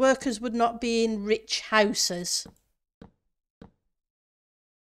 because the workers would not be in rich houses.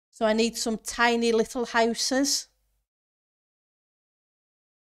 So I need some tiny little houses.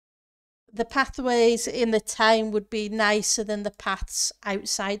 The pathways in the town would be nicer than the paths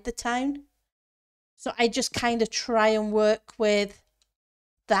outside the town. So I just kind of try and work with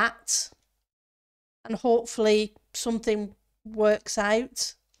that, and hopefully something works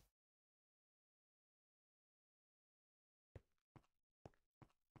out.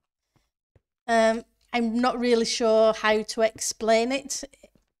 I'm not really sure how to explain it.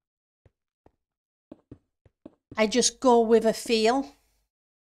 I just go with a feel.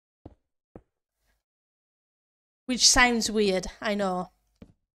 Which sounds weird, I know.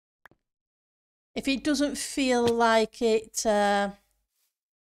 If it doesn't feel like it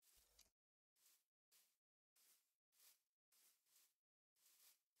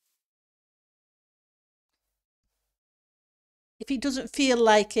if it doesn't feel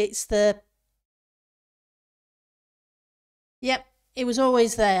like it's the... Yep, it was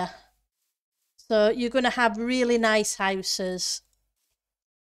always there. So you're going to have really nice houses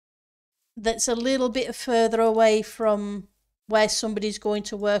that's a little bit further away from where somebody's going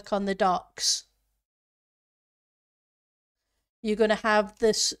to work on the docks. You're going to have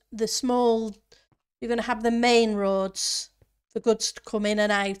the small, you're going to have the main roads for goods to come in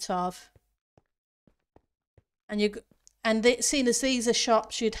and out of. And seeing as these are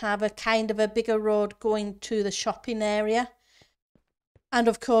shops, you'd have a kind of a bigger road going to the shopping area. And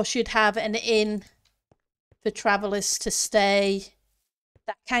of course, you'd have an inn for travellers to stay,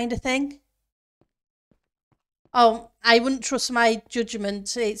 that kind of thing. Oh, I wouldn't trust my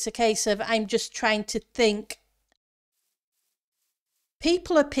judgment. It's a case of I'm just trying to think.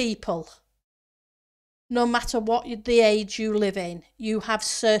 People are people. No matter what the age you live in, you have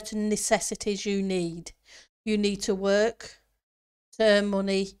certain necessities you need. You need to work, to earn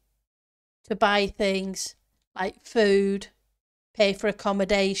money, to buy things like food, pay for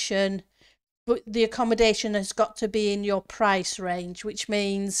accommodation. But the accommodation has got to be in your price range, which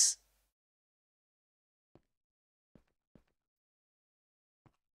means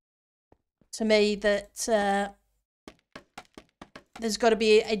to me that there's got to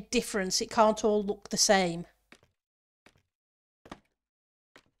be a difference. It can't all look the same.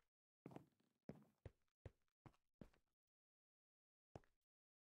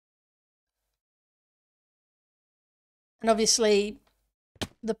 And obviously,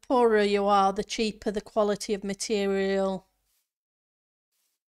 the poorer you are, the cheaper the quality of material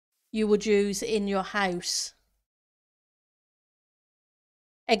you would use in your house.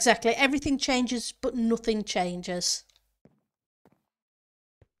 Exactly. Everything changes, but nothing changes.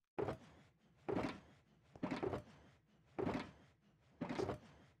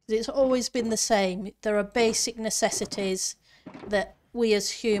 It's always been the same. There are basic necessities that we as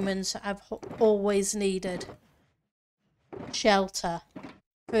humans have always needed. Shelter,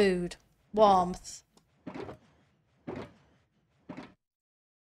 food, warmth.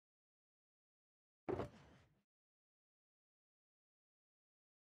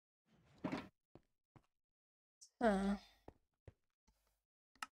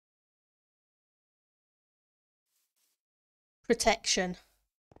 Protection.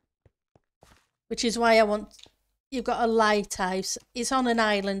 Which is why I want... You've got a lighthouse. It's on an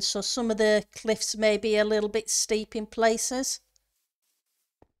island, so some of the cliffs may be a little bit steep in places.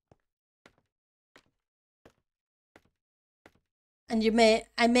 And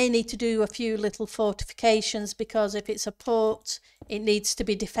I may need to do a few little fortifications, because if it's a port, it needs to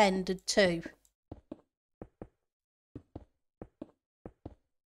be defended too.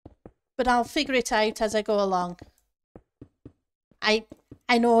 But I'll figure it out as I go along. I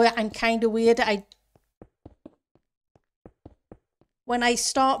know I'm kind of weird. When I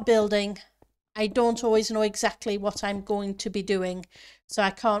start building, I don't always know exactly what I'm going to be doing, so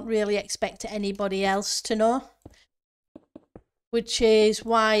I can't really expect anybody else to know. Which is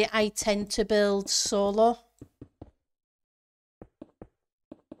why I tend to build solo.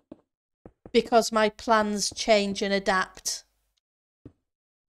 Because my plans change and adapt.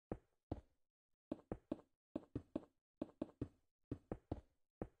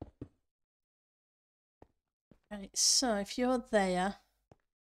 Right, so if you're there,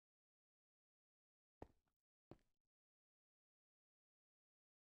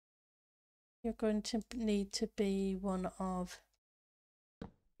 you're going to need to be one of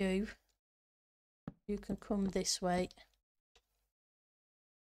you. You can come this way.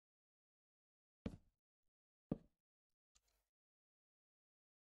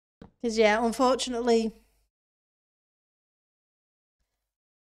 Because yeah, unfortunately,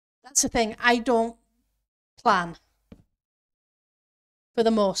 that's the thing. I don't plan for the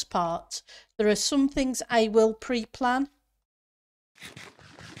most part. There are some things I will pre-plan.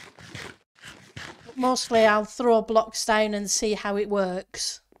 But mostly I'll throw blocks down and see how it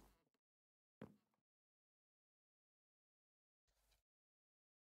works.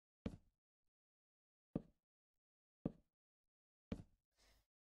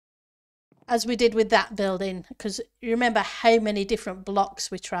 As we did with that building, because you remember how many different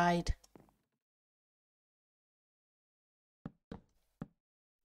blocks we tried.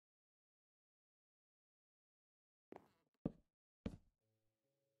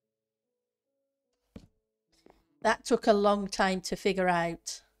 That took a long time to figure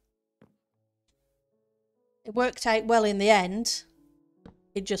out. It worked out well in the end.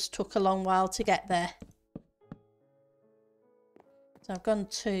 It just took a long while to get there. So I've gone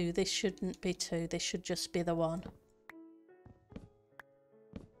 2. This shouldn't be 2. This should just be the 1.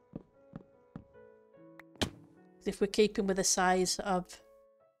 if we're keeping with the size of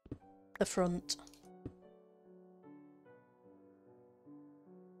the front.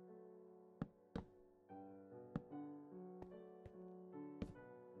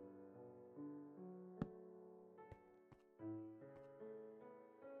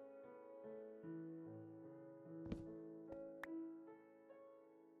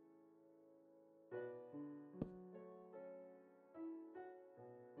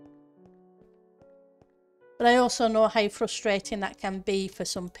 But I also know how frustrating that can be for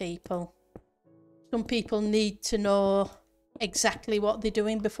some people. Some people need to know exactly what they're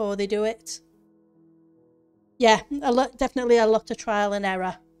doing before they do it. Yeah, definitely a lot of trial and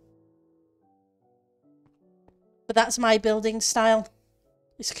error. But that's my building style.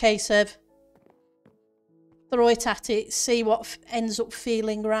 It's a case of throw it at it, see what ends up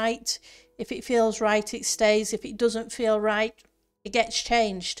feeling right. If it feels right, it stays. If it doesn't feel right, it gets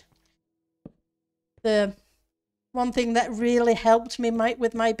changed. The one thing that really helped me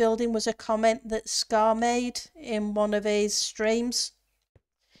with my building was a comment that Scar made in one of his streams.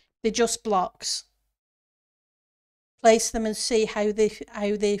 They're just blocks. Place them and see how they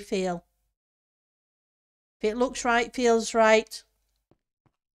feel. If it looks right, feels right,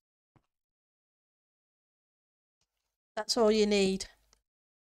 that's all you need,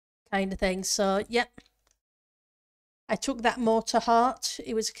 kind of thing. So, yep. I took that more to heart.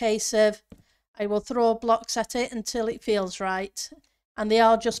 It was a case of I will throw blocks at it until it feels right. And they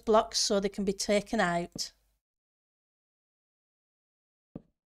are just blocks, so they can be taken out.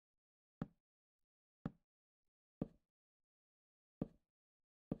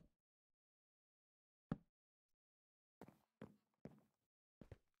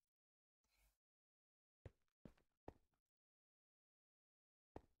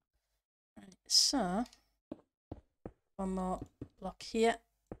 Right, so, one more block here.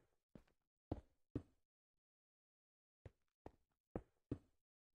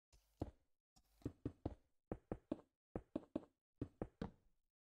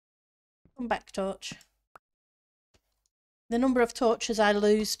 Come back, torch. The number of torches I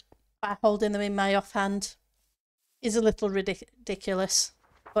lose by holding them in my offhand is a little ridiculous,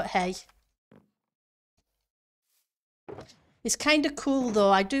 but hey. It's kind of cool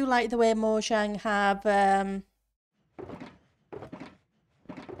though. I do like the way Mojang have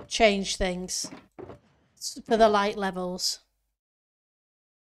changed things for the light levels.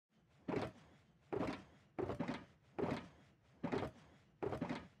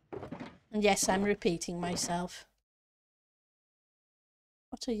 And yes, I'm repeating myself.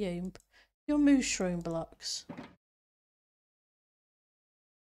 What are you? You're mushroom blocks.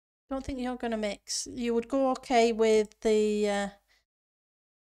 Don't think you're going to mix. You would go okay with the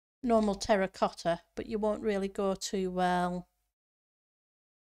normal terracotta, but you won't really go too well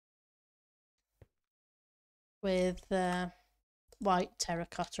with white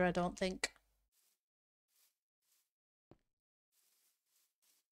terracotta, I don't think.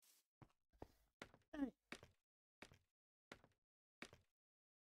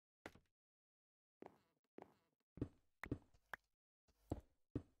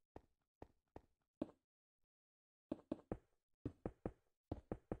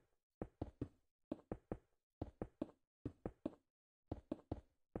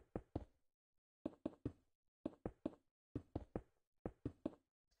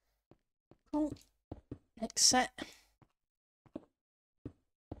 Cool. Next set.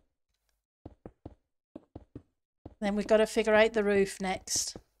 Then we've got to figure out the roof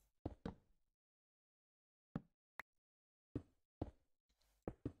next.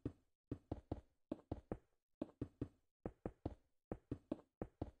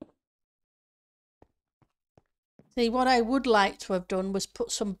 See, what I would like to have done was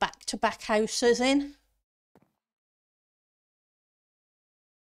put some back-to-back houses in.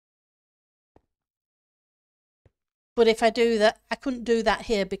 But if I do that, I couldn't do that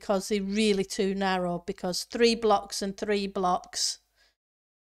here because they're really too narrow, because 3 blocks and 3 blocks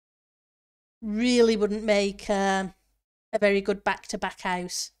really wouldn't make a very good back-to-back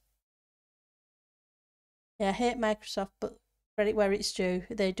house. Yeah, I hate Microsoft, but credit where it's due.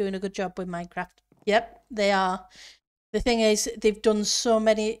 They're doing a good job with Minecraft. Yep, they are. The thing is, they've done so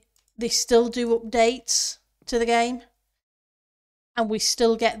many, they still do updates to the game, and we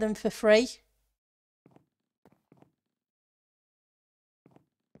still get them for free.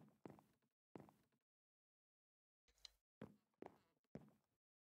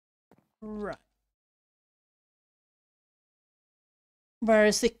 Right.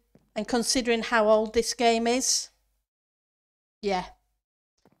 Whereas and considering how old this game is, yeah,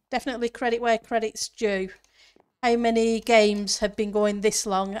 definitely credit where credit's due. how many games have been going this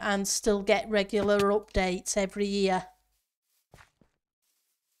long and still get regular updates every year.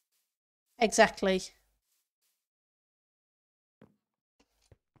 Exactly.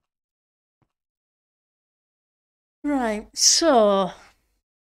 Right, so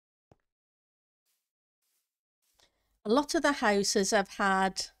a lot of the houses have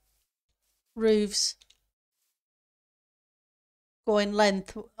had roofs going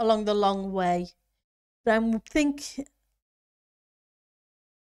length along the long way. But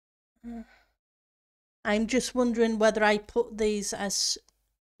I'm just wondering whether I put these as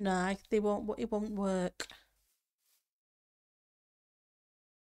no, they won't. It won't work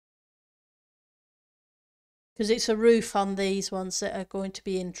because it's a roof on these ones that are going to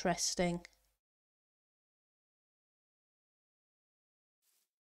be interesting.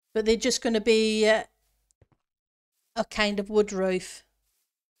 But they're just going to be a kind of wood roof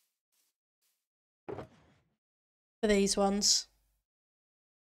for these ones.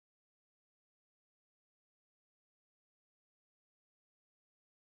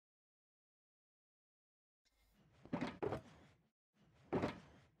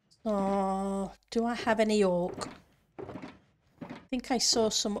 Oh, do I have any oak? I think I saw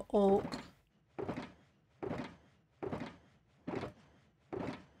some oak.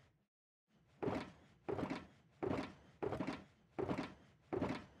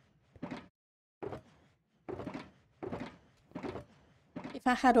 If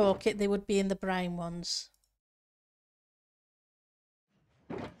I had oak, they would be in the brown ones.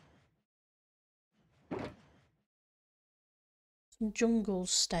 Some jungle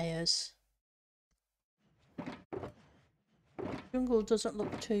stairs. Jungle doesn't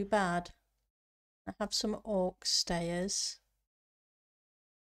look too bad. I have some oak stairs.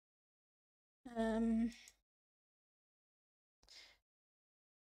 I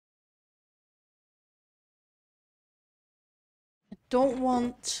don't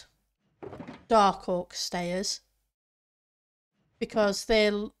want dark oak stairs because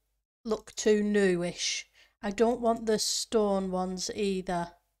they look too newish. I don't want the stone ones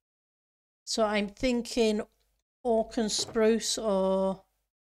either. So I'm thinking oak and spruce, or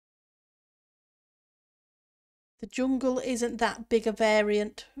the jungle isn't that big a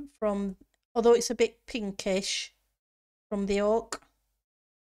variant from, although it's a bit pinkish from the oak.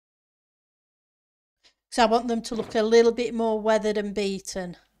 So I want them to look a little bit more weathered and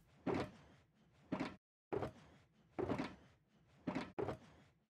beaten.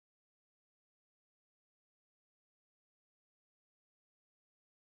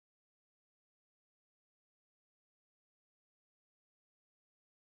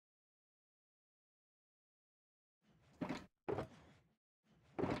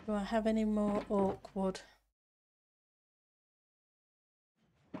 Do I have any more oak wood?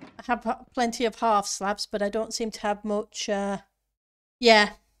 I have plenty of half slabs, but I don't seem to have much.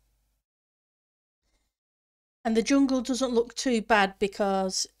 Yeah. And the jungle doesn't look too bad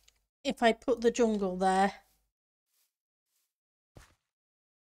because if I put the jungle there,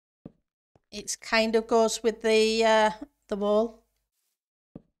 it kind of goes with the wall.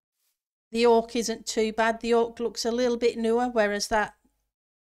 The oak isn't too bad. The oak looks a little bit newer, whereas that,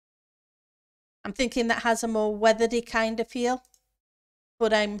 I'm thinking that has a more weathered kind of feel.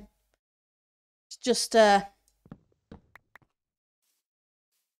 But I'm just a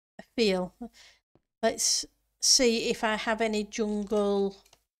feel. Let's see if I have any jungle.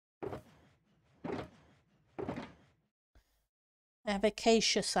 I have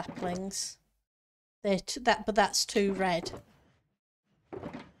acacia saplings. But that's too red.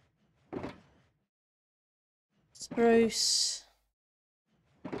 Spruce.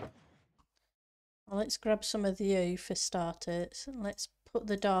 Well, let's grab some of you for starters. Let's put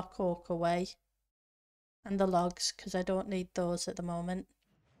the dark oak away and the logs because I don't need those at the moment.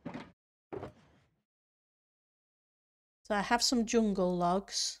 So I have some jungle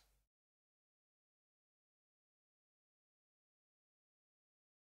logs.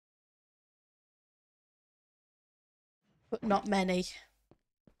 But not many.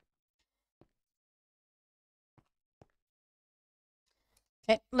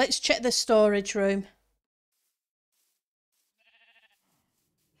 Okay, let's check the storage room.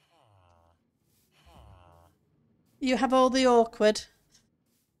 You have all the awkward.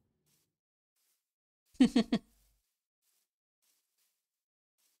 How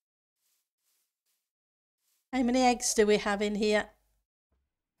many eggs do we have in here?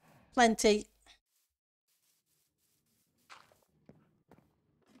 Plenty.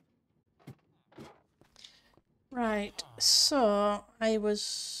 Right, so I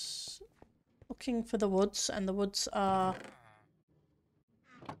was looking for the woods, and the woods are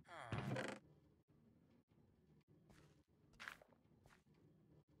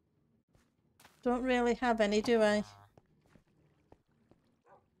Don't really have any, do I?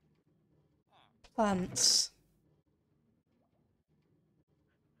 Plants.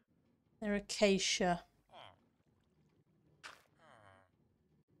 They're acacia.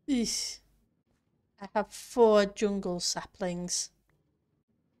 Eesh. I have 4 jungle saplings.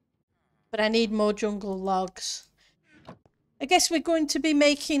 But I need more jungle logs. I guess we're going to be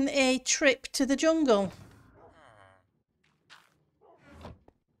making a trip to the jungle.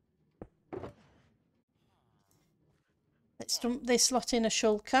 Let's dump this lot in a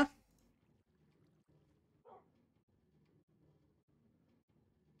shulker.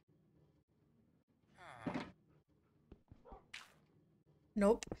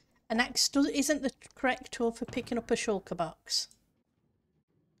 Nope. An axe isn't the correct tool for picking up a shulker box.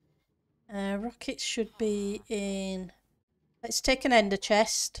 Rockets should be in... Let's take an ender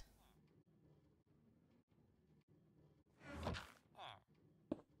chest.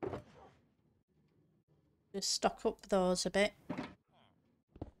 Just stock up those a bit.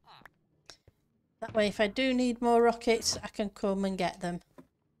 That way if I do need more rockets, I can come and get them.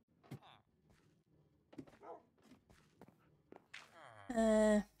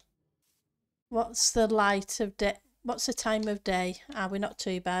 What's the light of day? What's the time of day? We're not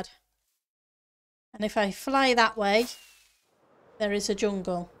too bad. And if I fly that way, there is a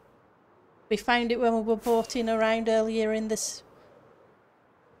jungle. We found it when we were boating around earlier in this.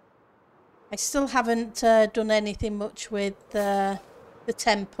 I still haven't done anything much with the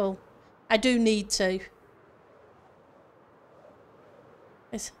temple. I do need to.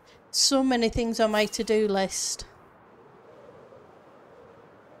 There's so many things on my to-do list.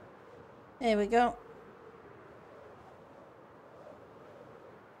 There we go.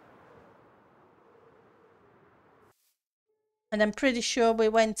 And I'm pretty sure we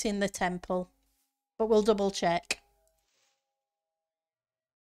went in the temple, but we'll double check.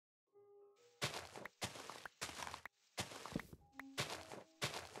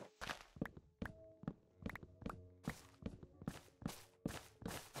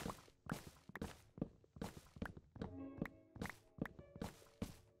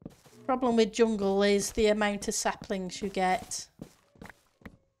 Problem with jungle is the amount of saplings you get.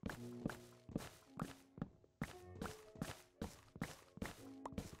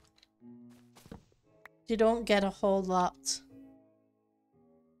 You don't get a whole lot.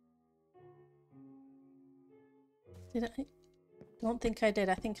 Did I? Don't think I did.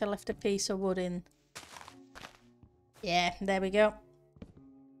 I think I left a piece of wood in. Yeah, there we go.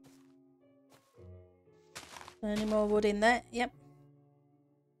 Any more wood in there? Yep.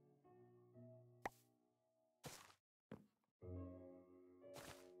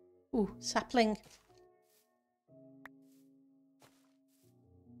 Ooh, sapling.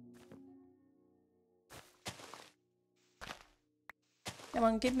 Come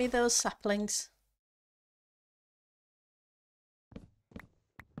on, give me those saplings.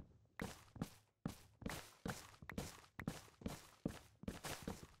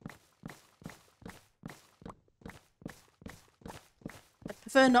 I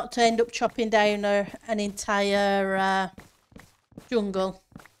prefer not to end up chopping down an entire jungle.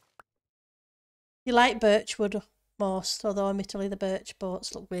 You like birchwood most, although admittedly the birch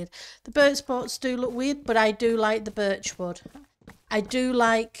boats look weird. The birch boats do look weird, but I do like the birchwood. I do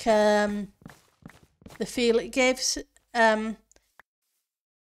like the feel it gives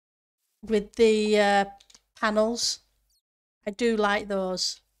with the panels. I do like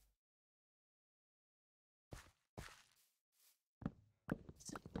those.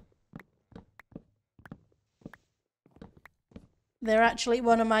 They're actually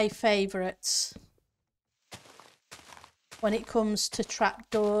one of my favourites when it comes to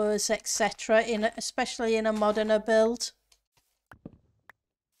trapdoors, etc., especially in a moderner build.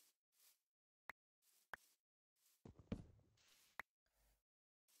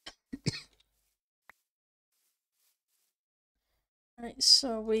 Right,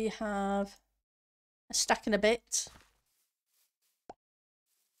 so we have a stack and a bit.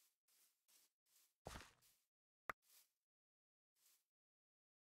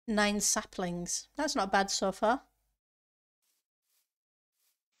 Nine saplings. That's not bad so far.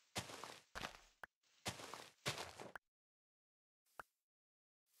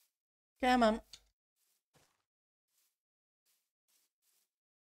 Come on.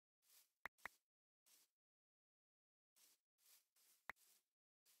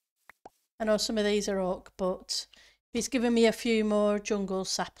 I know some of these are oak, but if he's given me a few more jungle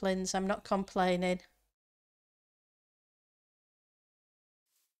saplings, I'm not complaining.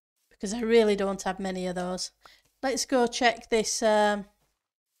 Because I really don't have many of those. Let's go check this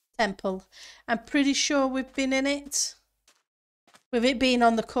temple. I'm pretty sure we've been in it. With it being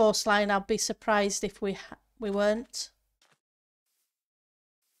on the coastline, I'd be surprised if we weren't.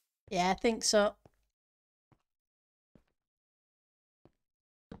 Yeah, I think so.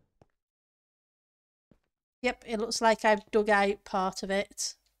 Yep, it looks like I've dug out part of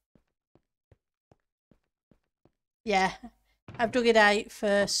it. Yeah, I've dug it out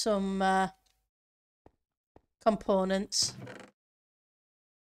for some components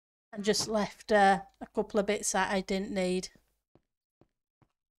and just left a couple of bits that I didn't need.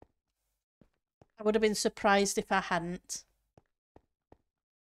 I would have been surprised if I hadn't.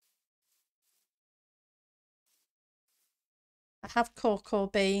 I have cocoa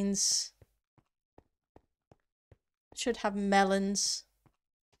beans. I should have melons.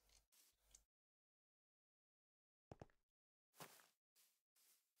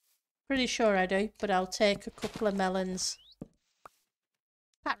 Pretty sure I do, but I'll take a couple of melons.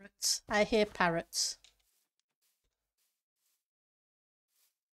 Parrots. I hear parrots.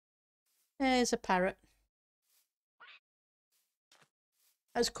 There's a parrot.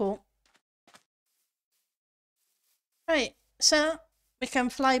 That's cool. Right, so we can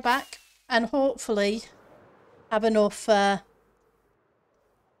fly back and hopefully have enough. Yeah,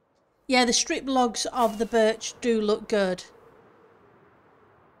 the strip logs of the birch do look good.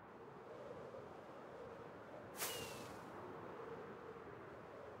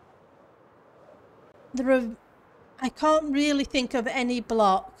 I can't really think of any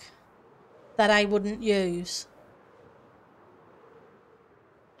block that I wouldn't use.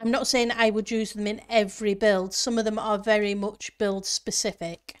 I'm not saying I would use them in every build. Some of them are very much build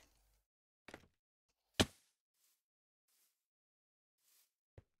specific.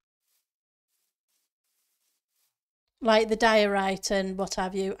 Like the diorite and what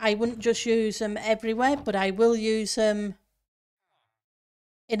have you. I wouldn't just use them everywhere, but I will use them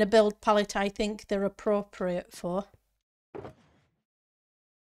in a build palette I think they're appropriate for.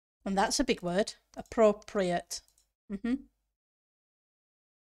 And that's a big word. Appropriate.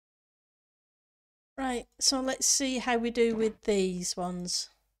 Right, so let's see how we do with these ones.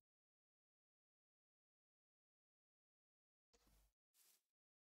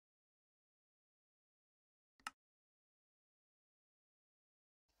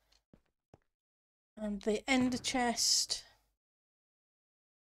 And the ender chest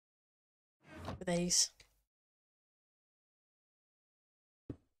with these.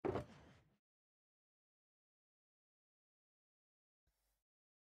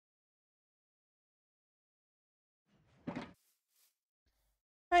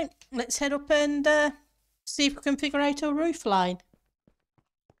 Right, let's head up and see if we can figure out a roof line.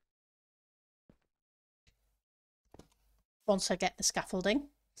 Once I get the scaffolding.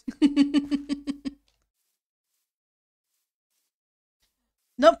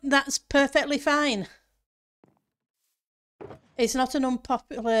 Nope, that's perfectly fine. It's not an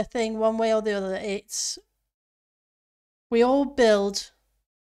unpopular thing one way or the other. It's we all build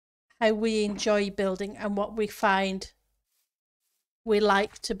how we enjoy building and what we find we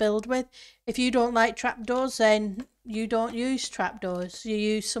like to build with. If you don't like trapdoors, then you don't use trapdoors. You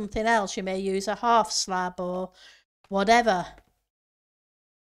use something else. You may use a half slab or whatever.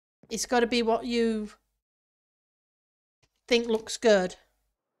 It's got to be what you think looks good.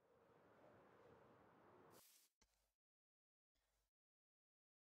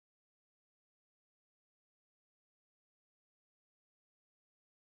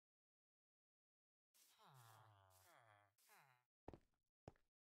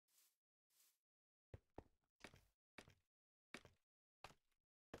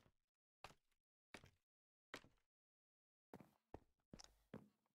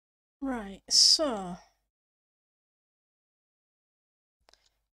 Right, so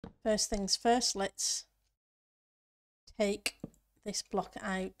first things first, let's take this block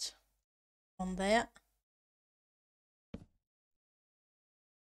out on there.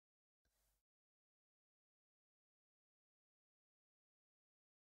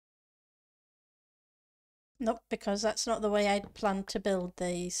 Nope, because that's not the way I'd planned to build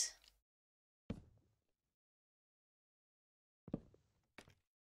these.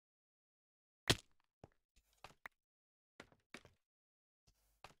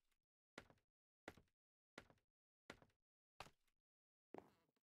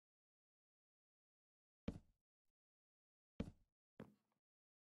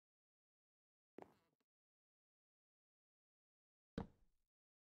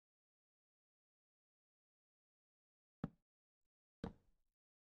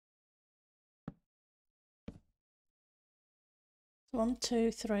 One,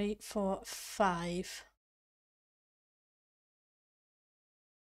 two, three, four, five.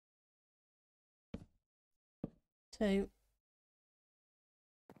 Two,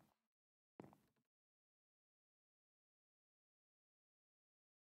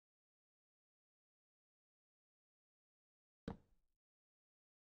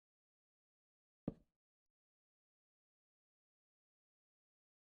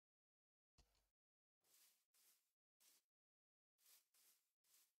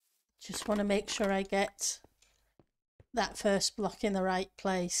 Just want to make sure I get that first block in the right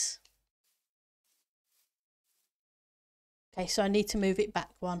place. Okay, so I need to move it back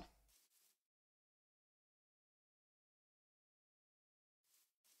one.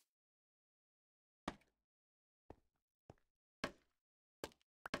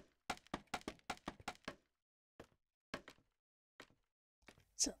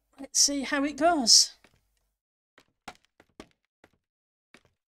 So let's see how it goes.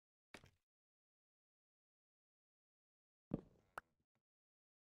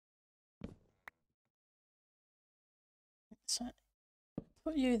 So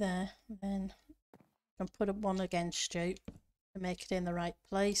put you there, then I can put up one against you to make it in the right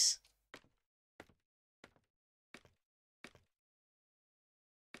place.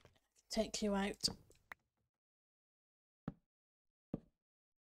 Take you out.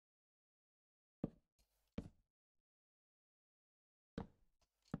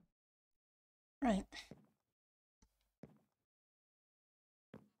 Right.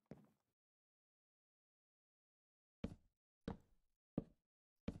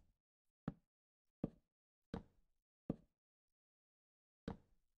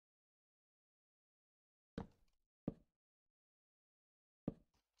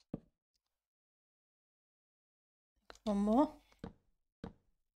 One more.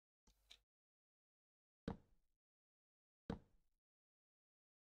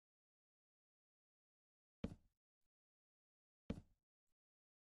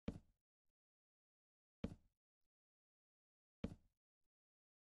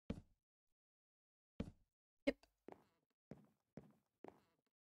 Yep.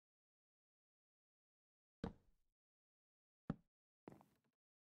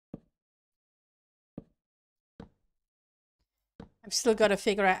 I've still got to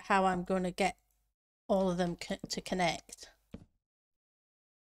figure out how I'm going to get all of them to connect.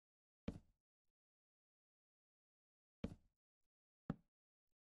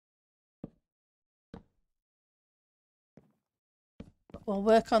 We'll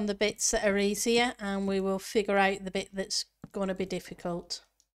work on the bits that are easier and we will figure out the bit that's going to be difficult.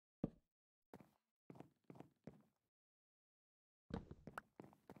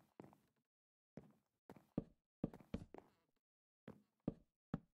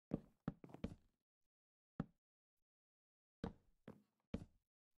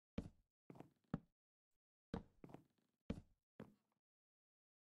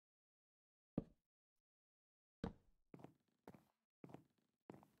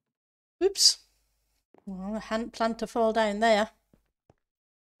 Oops. Well, I hadn't planned to fall down there.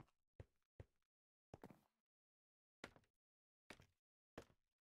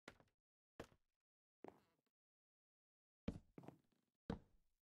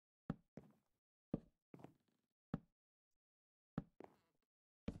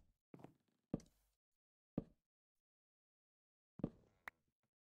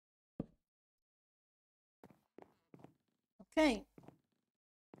 Okay.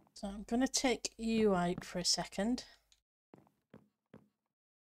 So I'm going to take you out for a second.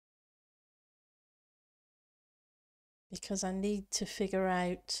 Because I need to figure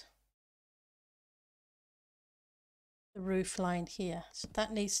out the roof line here. So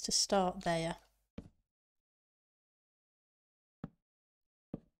that needs to start there.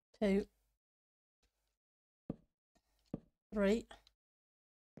 2, 3.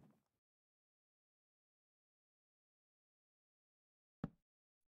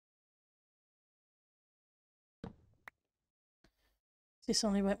 This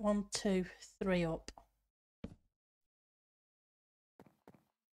only went 1, 2, 3 up.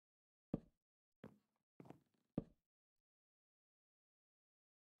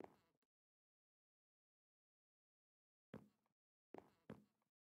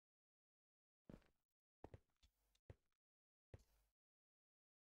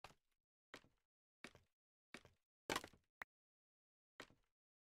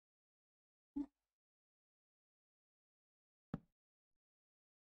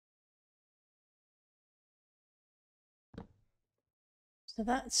 So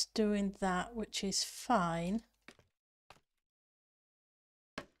that's doing that, which is fine.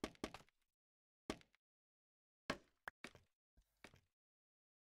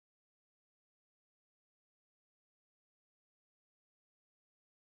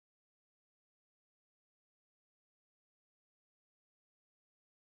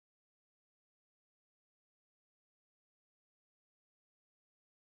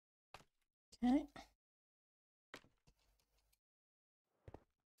 Okay.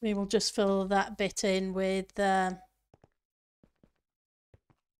 We will just fill that bit in with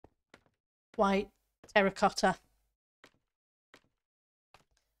white terracotta.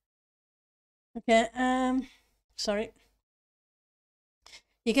 Okay, sorry.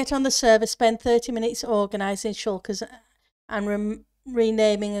 You get on the server, spend 30 minutes organising shulkers and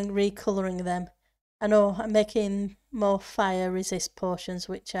renaming and recolouring them. I know I'm making more fire resist potions,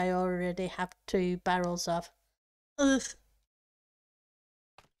 which I already have 2 barrels of. Ugh.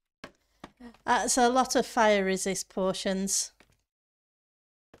 That's a lot of fire resist potions.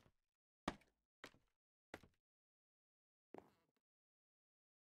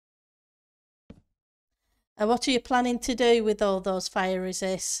 And what are you planning to do with all those fire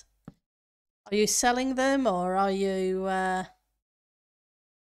resists? Are you selling them or are you...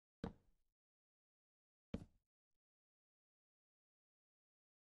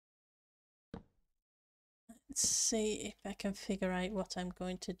 Let's see if I can figure out what I'm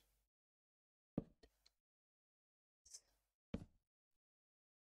going to...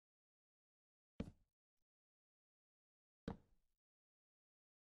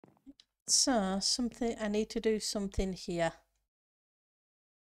 So, I need to do something here.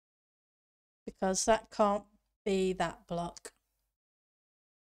 Because that can't be that block.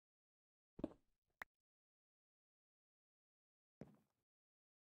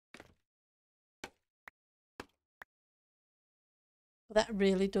 That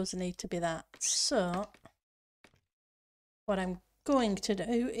really does need to be that. So, what I'm going to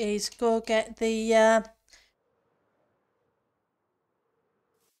do is go get the...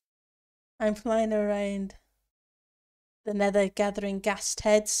 I'm flying around the nether gathering ghast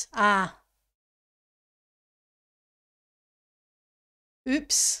heads. Ah.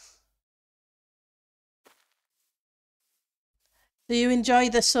 Oops. Do you enjoy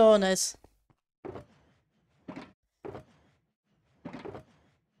the saunas?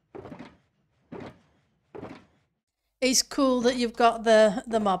 It's cool that you've got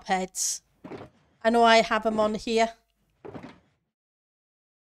the mob heads. I know I have them on here.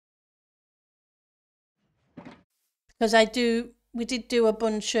 Because we did do a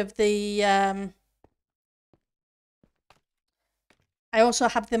bunch of the... I also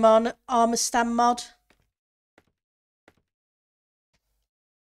have them on Armor Stand mod.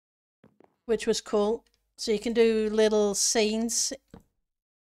 Which was cool. So you can do little scenes.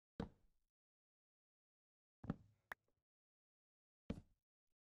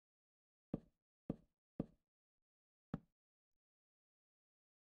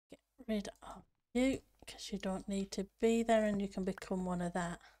 Get rid of you, because you don't need to be there and you can become one of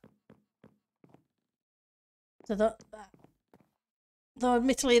that. So though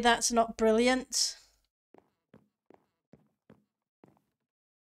admittedly that's not brilliant.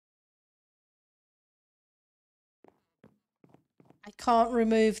 I can't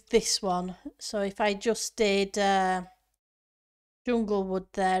remove this one. So if I just did jungle wood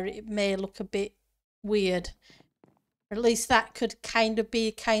there, it may look a bit weird. Or at least that could kind of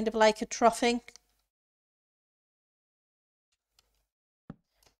be like a troughing.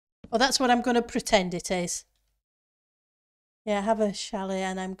 Well, that's what I'm going to pretend it is. Yeah, I have a chalet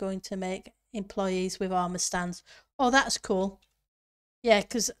and I'm going to make employees with armor stands. Oh, that's cool. Yeah,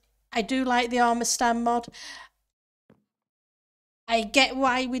 because I do like the armor stand mod. I get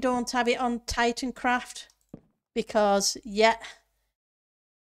why we don't have it on Titancraft. Because, yeah,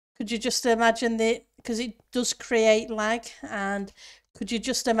 could you just imagine because it does create lag, and could you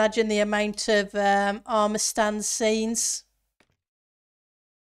just imagine the amount of armor stand scenes?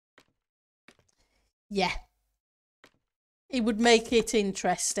 Yeah. It would make it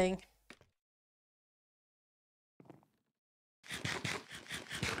interesting.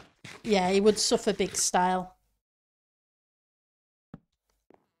 Yeah, it would suffer big style.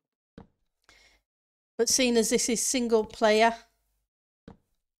 But seeing as this is single player,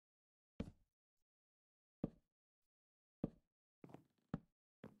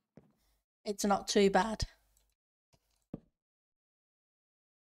 it's not too bad.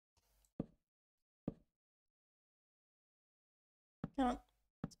 Come on,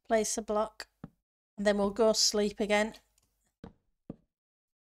 let's place a block. And then we'll go sleep again.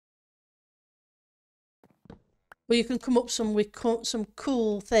 Well, you can come up with some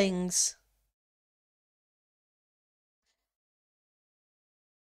cool things.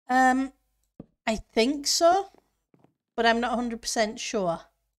 I think so, but I'm not 100% sure.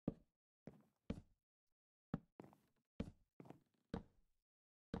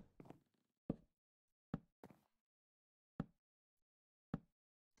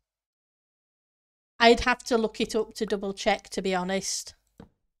 I'd have to look it up to double check, to be honest.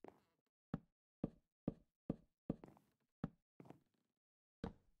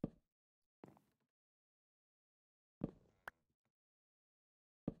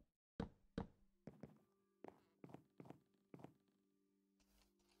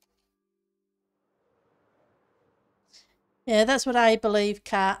 Yeah, that's what I believe,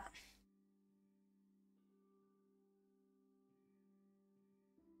 Kat.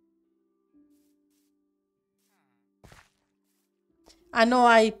 I know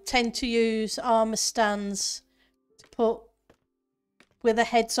I tend to use armour stands to put with the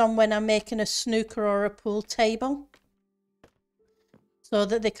heads on when I'm making a snooker or a pool table, so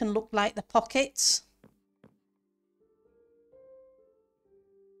that they can look like the pockets.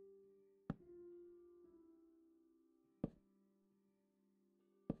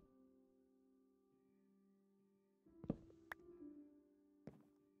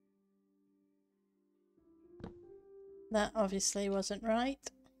 That obviously wasn't right.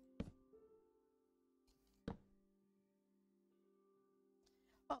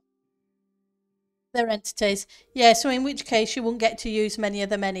 They're entities. Yeah, so in which case you won't get to use many of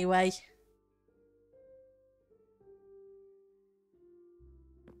them anyway.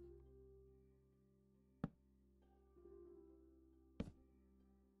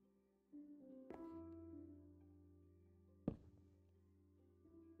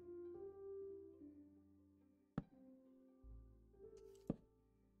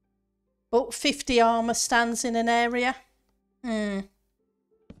 But 50 armour stands in an area?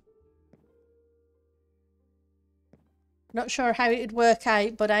 Not sure how it'd work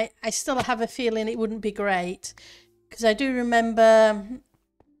out, but I still have a feeling it wouldn't be great. Because I do remember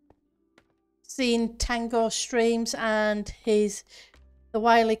seeing Tango streams and the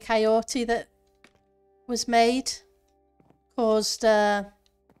Wile E. Coyote that was made caused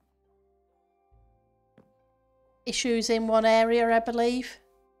issues in one area, I believe,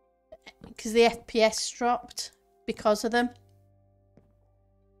 because the FPS dropped because of them.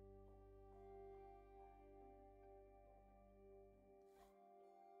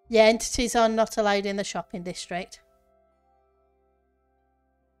 Yeah, entities are not allowed in the shopping district.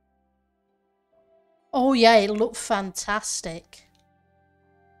 Oh yeah, it looked fantastic.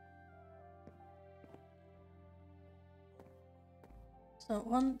 So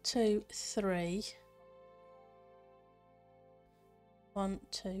 1, 2, 3. 1,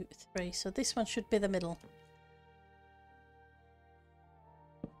 2, 3. So this one should be the middle.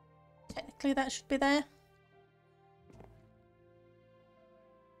 Technically that should be there.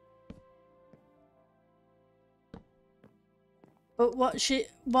 But what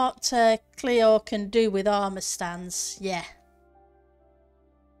Cleo can do with armour stands, yeah.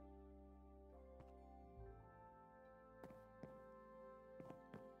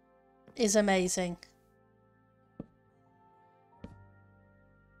 Is amazing.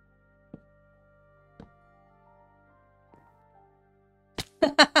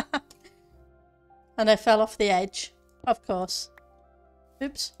 And I fell off the edge, of course.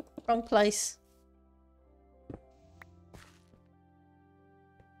 Oops, wrong place.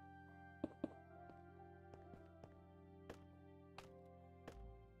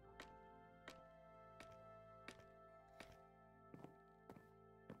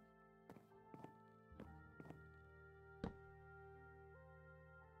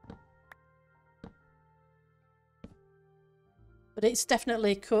 But it's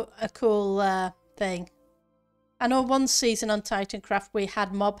definitely a cool thing. I know one season on Titancraft we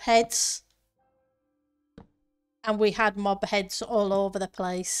had mob heads. And we had mob heads all over the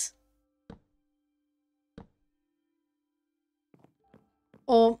place.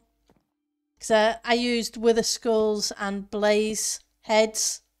 Or, because I used Wither Skulls and Blaze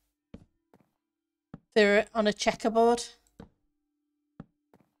heads. They're on a checkerboard.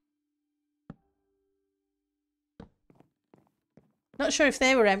 Not sure if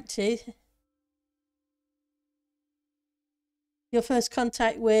they were empty. Your first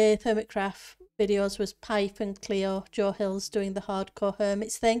contact with Hermitcraft videos was Pipe and Cleo, Joe Hills doing the hardcore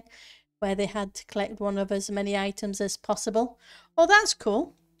hermits thing, where they had to collect one of as many items as possible. Oh, that's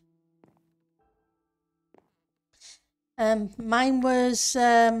cool. Mine was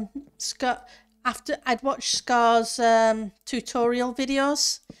Scott. After I'd watched Scar's tutorial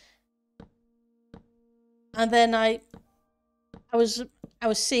videos, and then I was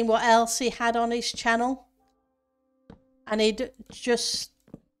seeing what else he had on his channel, and it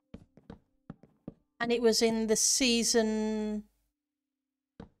was in the season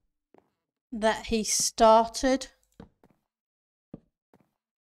that he started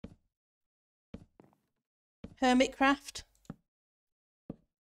Hermitcraft,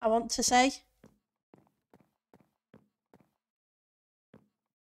 I want to say.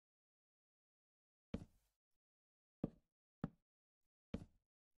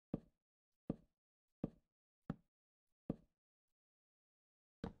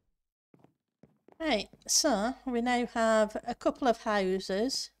 Right, so we now have a couple of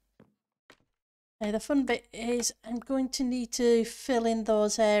houses The fun bit is I'm going to need to fill in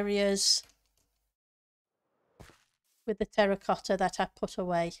those areas with the terracotta that I put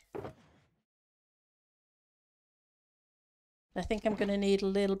away. I think I'm going to need a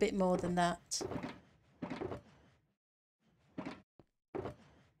little bit more than that.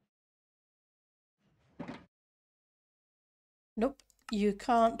 Nope, you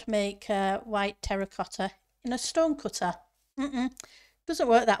can't make white terracotta in a stone cutter. Doesn't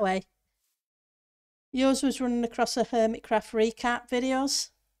work that way. Yours was running across a Hermitcraft recap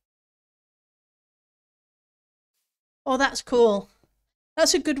videos. Oh, that's cool.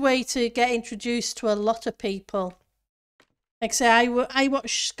 That's a good way to get introduced to a lot of people. Like I say, I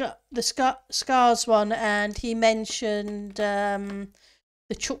watched the Scars one, and he mentioned the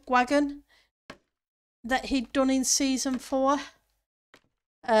chuck wagon that he'd done in season 4.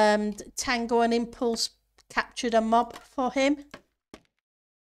 Tango and Impulse captured a mob for him.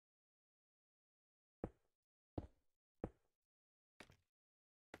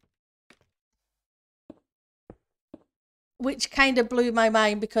 Which kind of blew my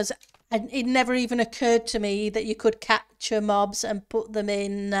mind, because it never even occurred to me that you could capture mobs and put them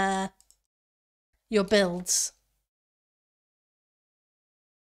in your builds.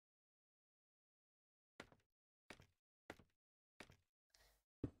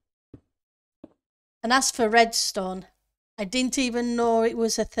 And as for redstone, I didn't even know it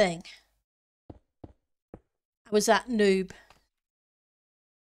was a thing. I was that noob.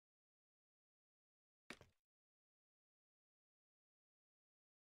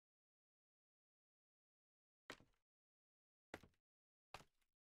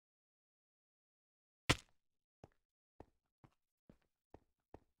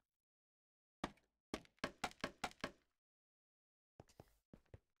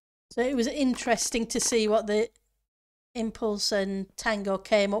 So it was interesting to see what the Impulse and Tango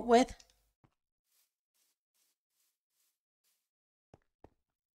came up with.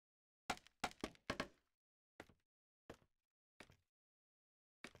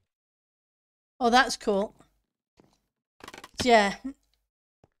 Oh, that's cool. Yeah,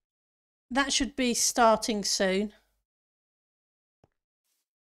 that should be starting soon.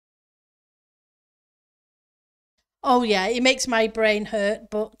 Oh yeah, it makes my brain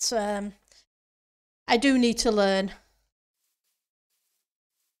hurt, but I do need to learn.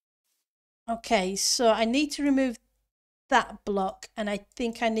 Okay, so I need to remove that block, and I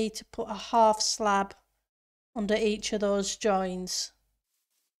think I need to put a half slab under each of those joins.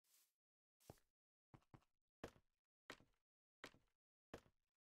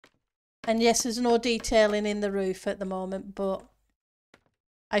 And yes, there's no detailing in the roof at the moment, but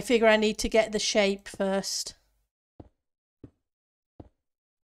I figure I need to get the shape first.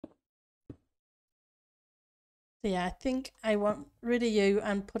 So yeah, I think I want rid of you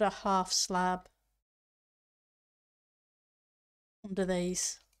and put a half slab under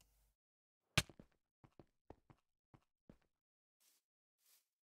these.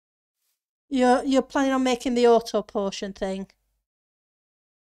 You're planning on making the auto potion thing?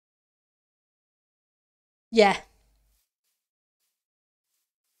 Yeah.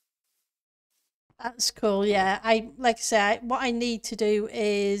 That's cool. Yeah, like I say, what I need to do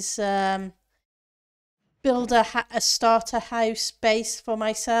is build a starter house base for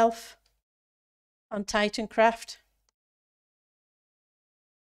myself on Titancraft.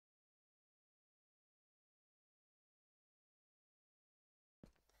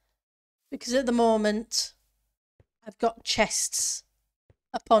 Because at the moment, I've got chests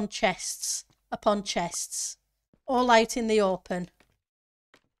upon chests upon chests, all out in the open,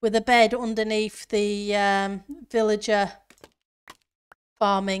 with a bed underneath the villager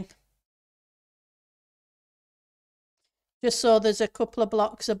farming. Just so there's a couple of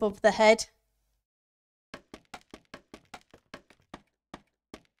blocks above the head.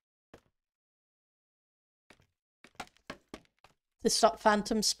 To stop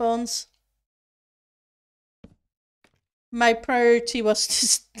phantom spawns. My priority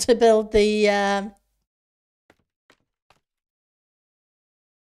was to build the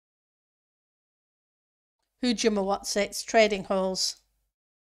what's trading halls.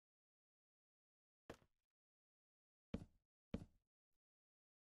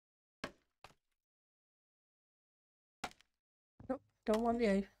 Nope, don't want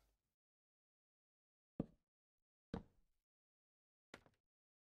you.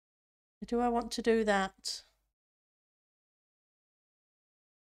 Do I want to do that?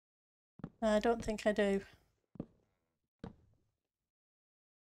 I don't think I do. I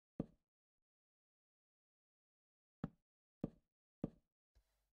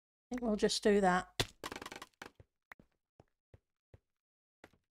think we'll just do that.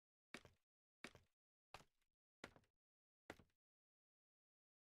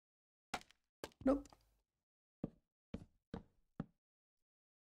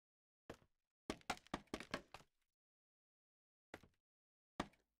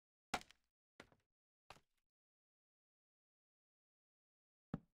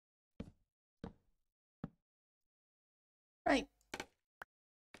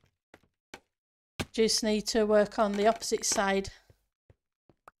 Just need to work on the opposite side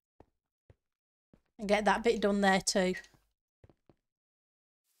and get that bit done there too.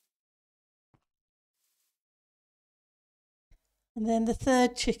 And then the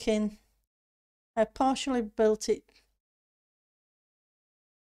third chicken, I partially built it.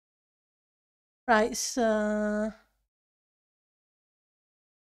 Right, so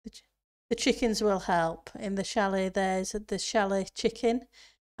the chickens will help. In the chalet, there's the chalet chicken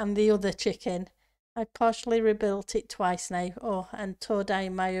and the other chicken. I partially rebuilt it twice now. Oh, and tore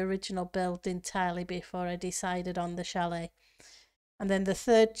down my original build entirely before I decided on the chalet. And then the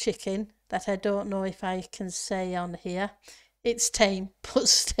third chicken that I don't know if I can say on here. It's tame, but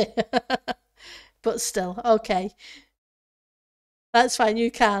still, but still, okay. That's fine, you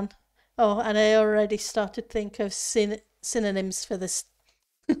can. Oh, and I already started to think of synonyms for this.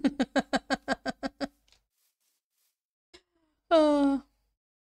 Oh.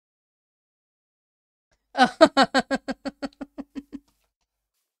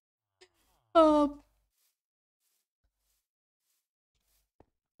 Oh.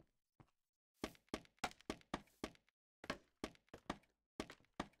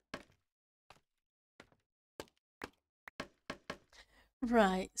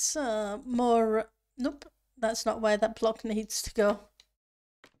 Right, so more. Nope, that's not where that block needs to go.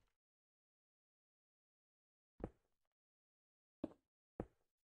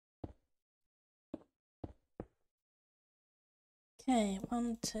 Okay,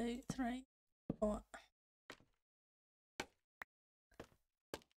 1, 2, 3, 4.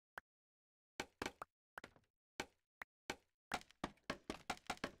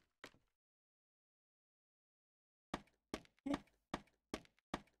 Okay.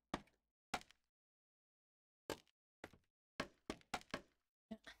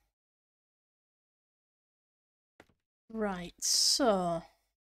 Right, so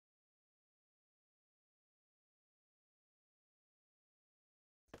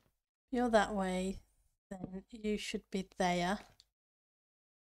you're that way, then you should be there.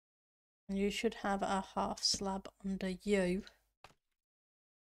 And you should have a half slab under you.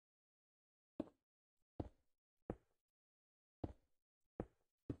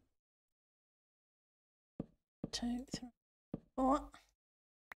 Two, three, four.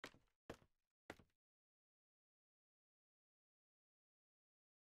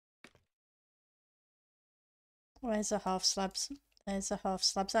 Where's the half slabs? There's the half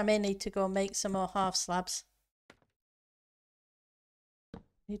slabs. I may need to go make some more half slabs.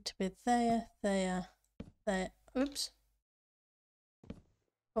 Need to be there, there, there. Oops.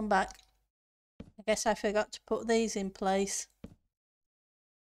 Come back. I guess I forgot to put these in place.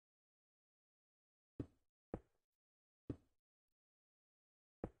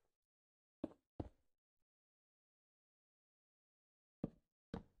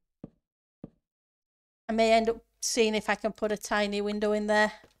 I may end up seeing if I can put a tiny window in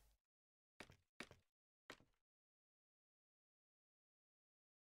there.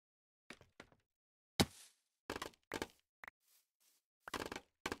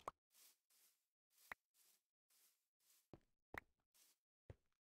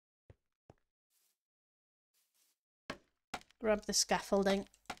 Grab the scaffolding.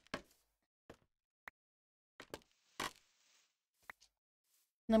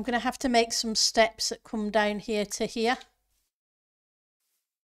 And I'm going to have to make some steps that come down here to here.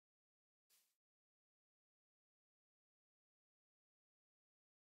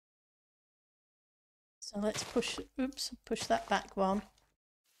 So let's push, oops, push that back one.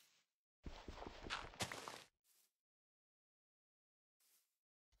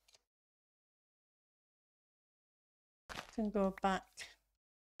 Can go back.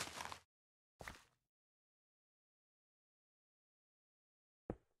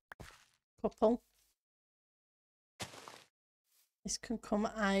 Couple. This can come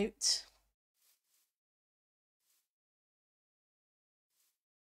out.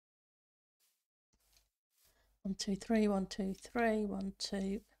 One, two, three, 1, 2, 3, 1,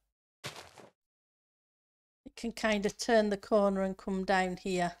 2. It can kind of turn the corner and come down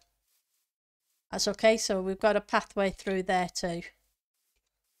here. That's okay, so we've got a pathway through there too.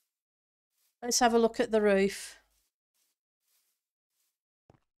 Let's have a look at the roof.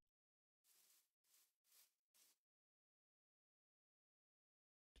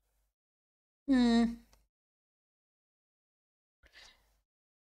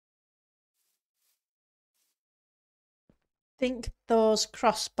 Think those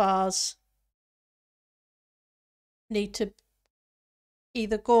crossbars need to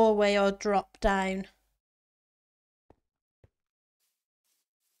either go away or drop down.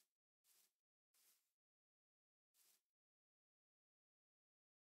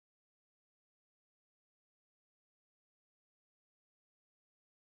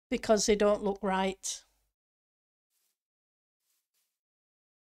 because they don't look right.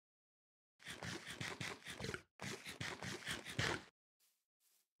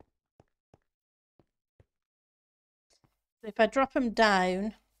 If I drop them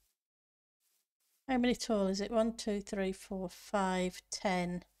down, how many tall is it? 1, 2, 3, 4, 5,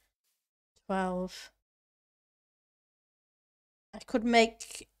 10, 12. I could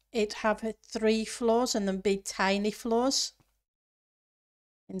make it have 3 floors and then be tiny floors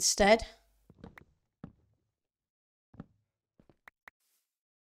instead.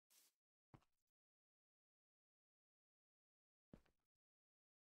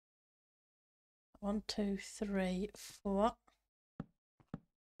 One, two, three, 4.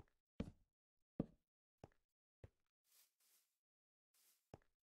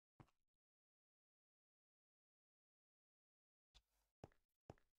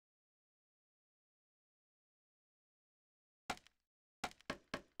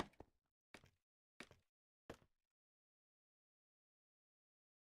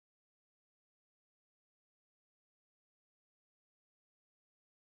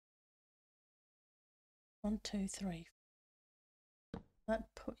 One, two, three.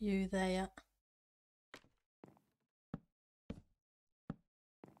 That put you there.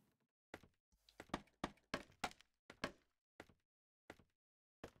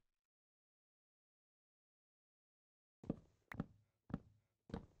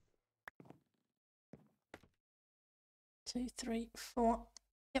 Two, three, 4.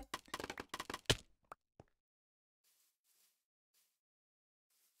 Yep.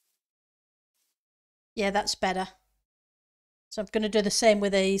 Yeah, that's better. So I'm going to do the same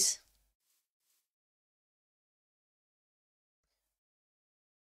with these.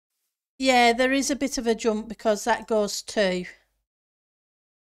 Yeah, there is a bit of a jump because that goes 2.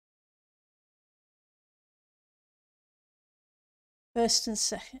 First and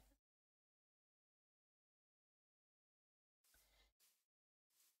second.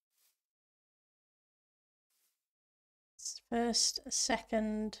 First,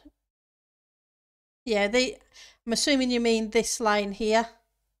 second. Yeah, I'm assuming you mean this line here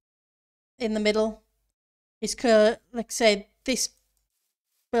in the middle. It's like I said, this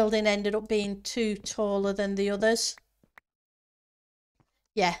building ended up being 2 taller than the others.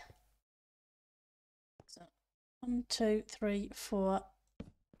 Yeah. So 1, 2, 3, 4.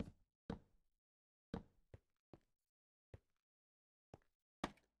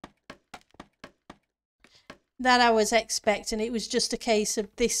 That I was expecting. It was just a case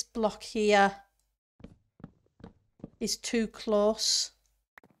of this block here is too close,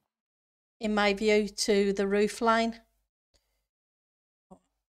 in my view, to the roof line.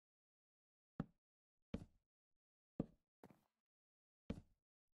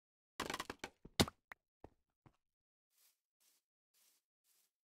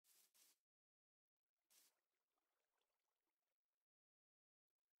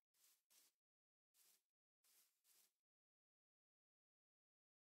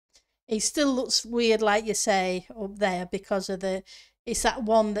 It still looks weird, like you say, up there because of it's that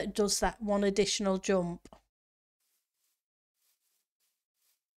one that does that one additional jump.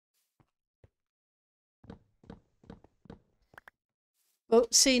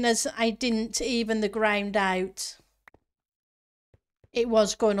 But seeing as I didn't even the ground out, it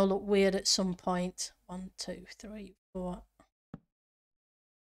was going to look weird at some point. 1, 2, 3, 4.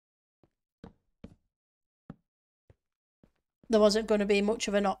 There wasn't going to be much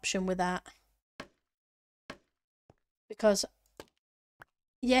of an option with that. Because,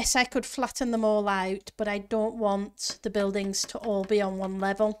 yes, I could flatten them all out, but I don't want the buildings to all be on one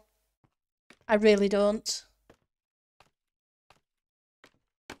level. I really don't.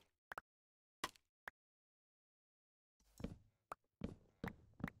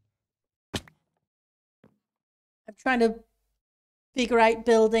 I'm trying to figure out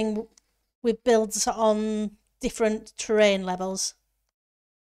building with builds on different terrain levels.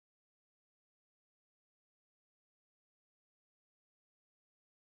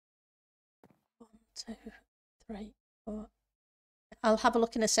 One, two, three, 4. I'll have a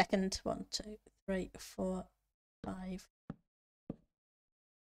look in a second. 1, 2, 3, 4, 5.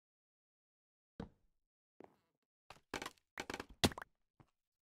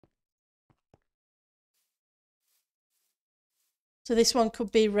 So this one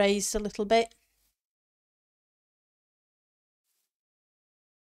could be raised a little bit.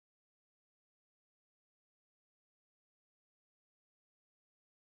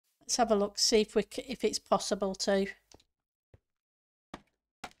 Let's have a look, see if it's possible to.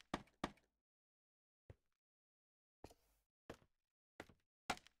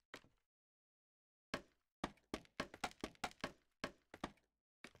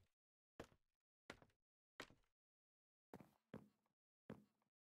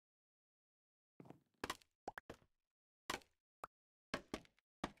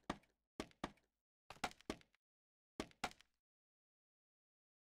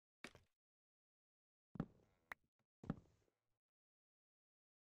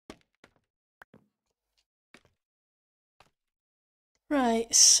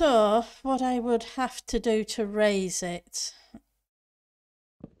 Right, so what I would have to do to raise it.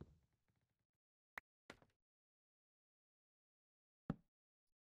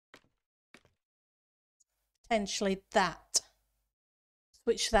 Potentially that.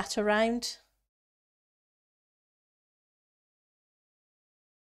 Switch that around.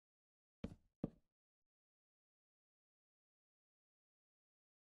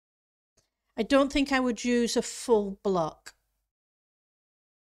 I don't think I would use a full block,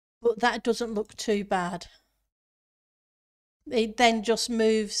 but that doesn't look too bad. It then just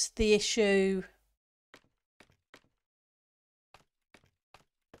moves the issue.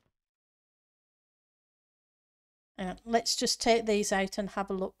 Let's just take these out and have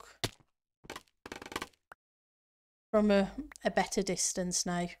a look from a better distance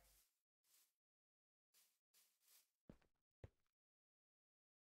now.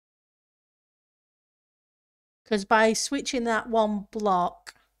 Because by switching that one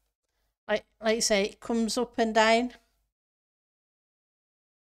block, like I say, it comes up and down,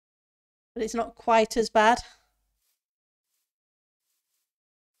 but it's not quite as bad.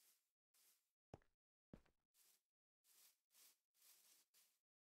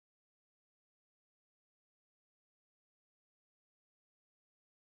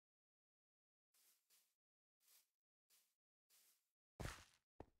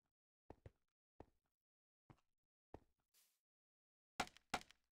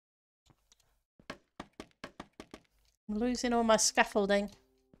 I'm losing all my scaffolding.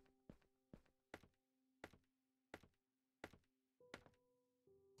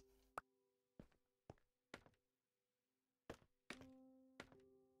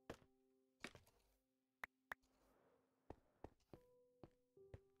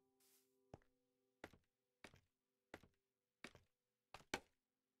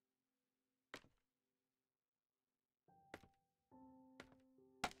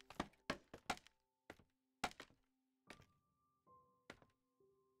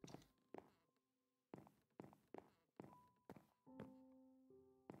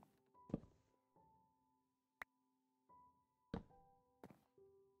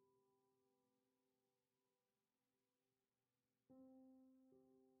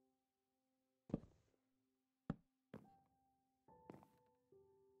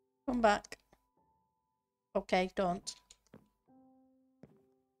 Come back. Okay, don't.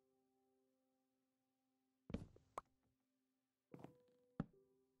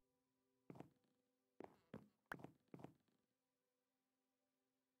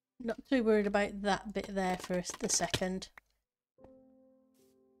 Not too worried about that bit there for the second.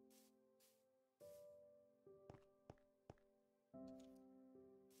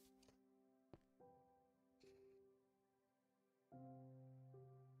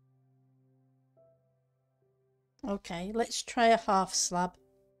 Okay, let's try a half slab.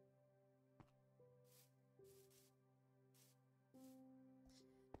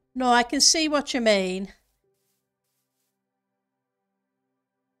 No, I can see what you mean.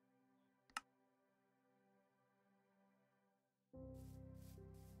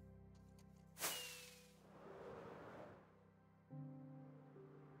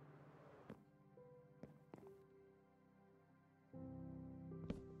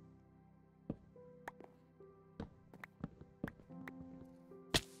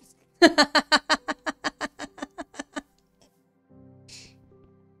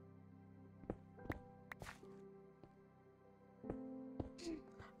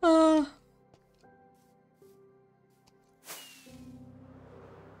 Oh.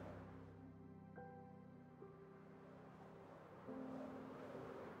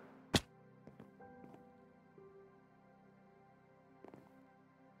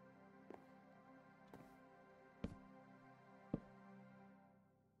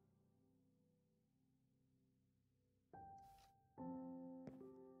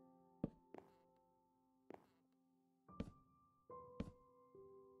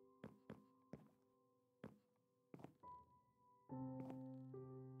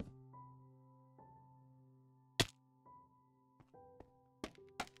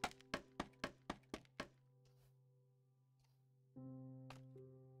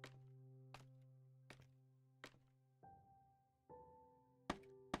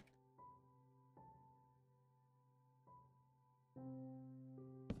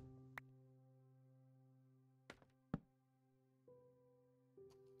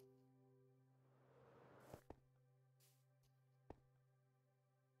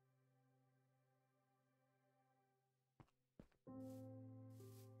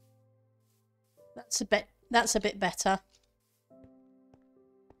 That's a bit better.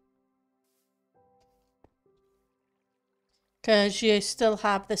 because you still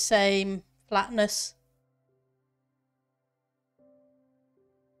have the same flatness.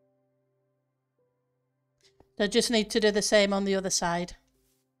 So just need to do the same on the other side.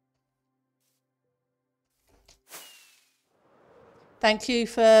 Thank you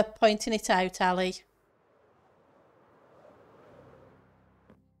for pointing it out, Ali.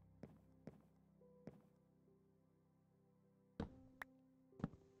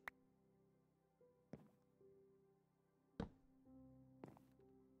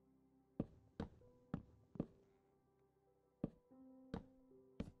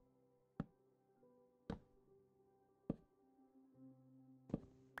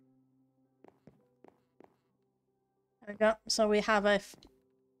 There we go. So we have a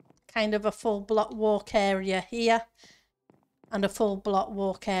kind of a full block walk area here and a full block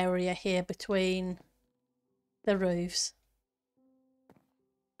walk area here between the roofs.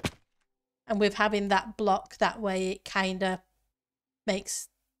 And with having that block that way, it kind of makes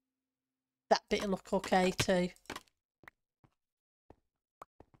that bit look okay too.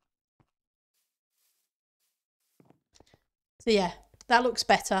 So yeah, that looks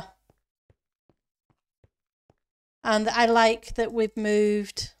better. And I like that we've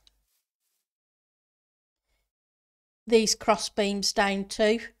moved these cross beams down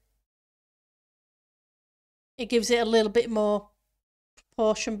too. It gives it a little bit more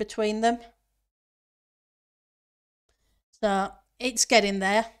proportion between them. So it's getting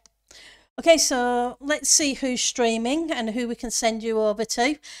there. Okay, so let's see who's streaming and who we can send you over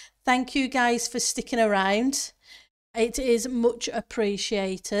to. Thank you guys for sticking around. It is much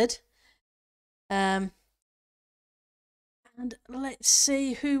appreciated. And let's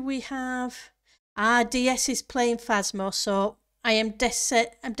see who we have. DS is playing Phasmo, so I'm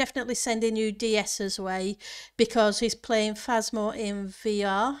definitely sending you DS's way because he's playing Phasmo in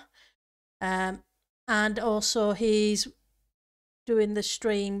VR. And also he's doing the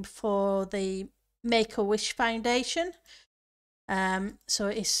stream for the Make-A-Wish Foundation. So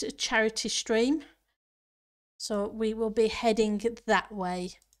it's a charity stream. So we will be heading that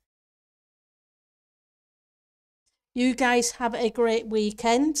way. You guys have a great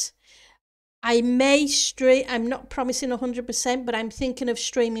weekend. I may stream, I'm not promising 100%, but I'm thinking of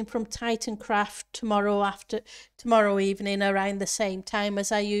streaming from Titancraft tomorrow evening around the same time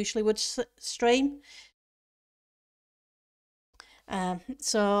as I usually would stream.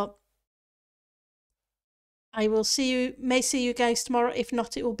 So I will may see you guys tomorrow. If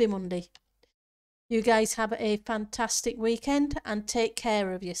not, it will be Monday. You guys have a fantastic weekend and take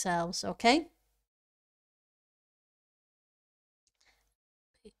care of yourselves, okay?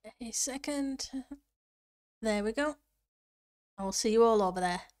 A second. There we go. I'll see you all over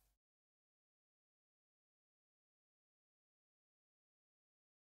there.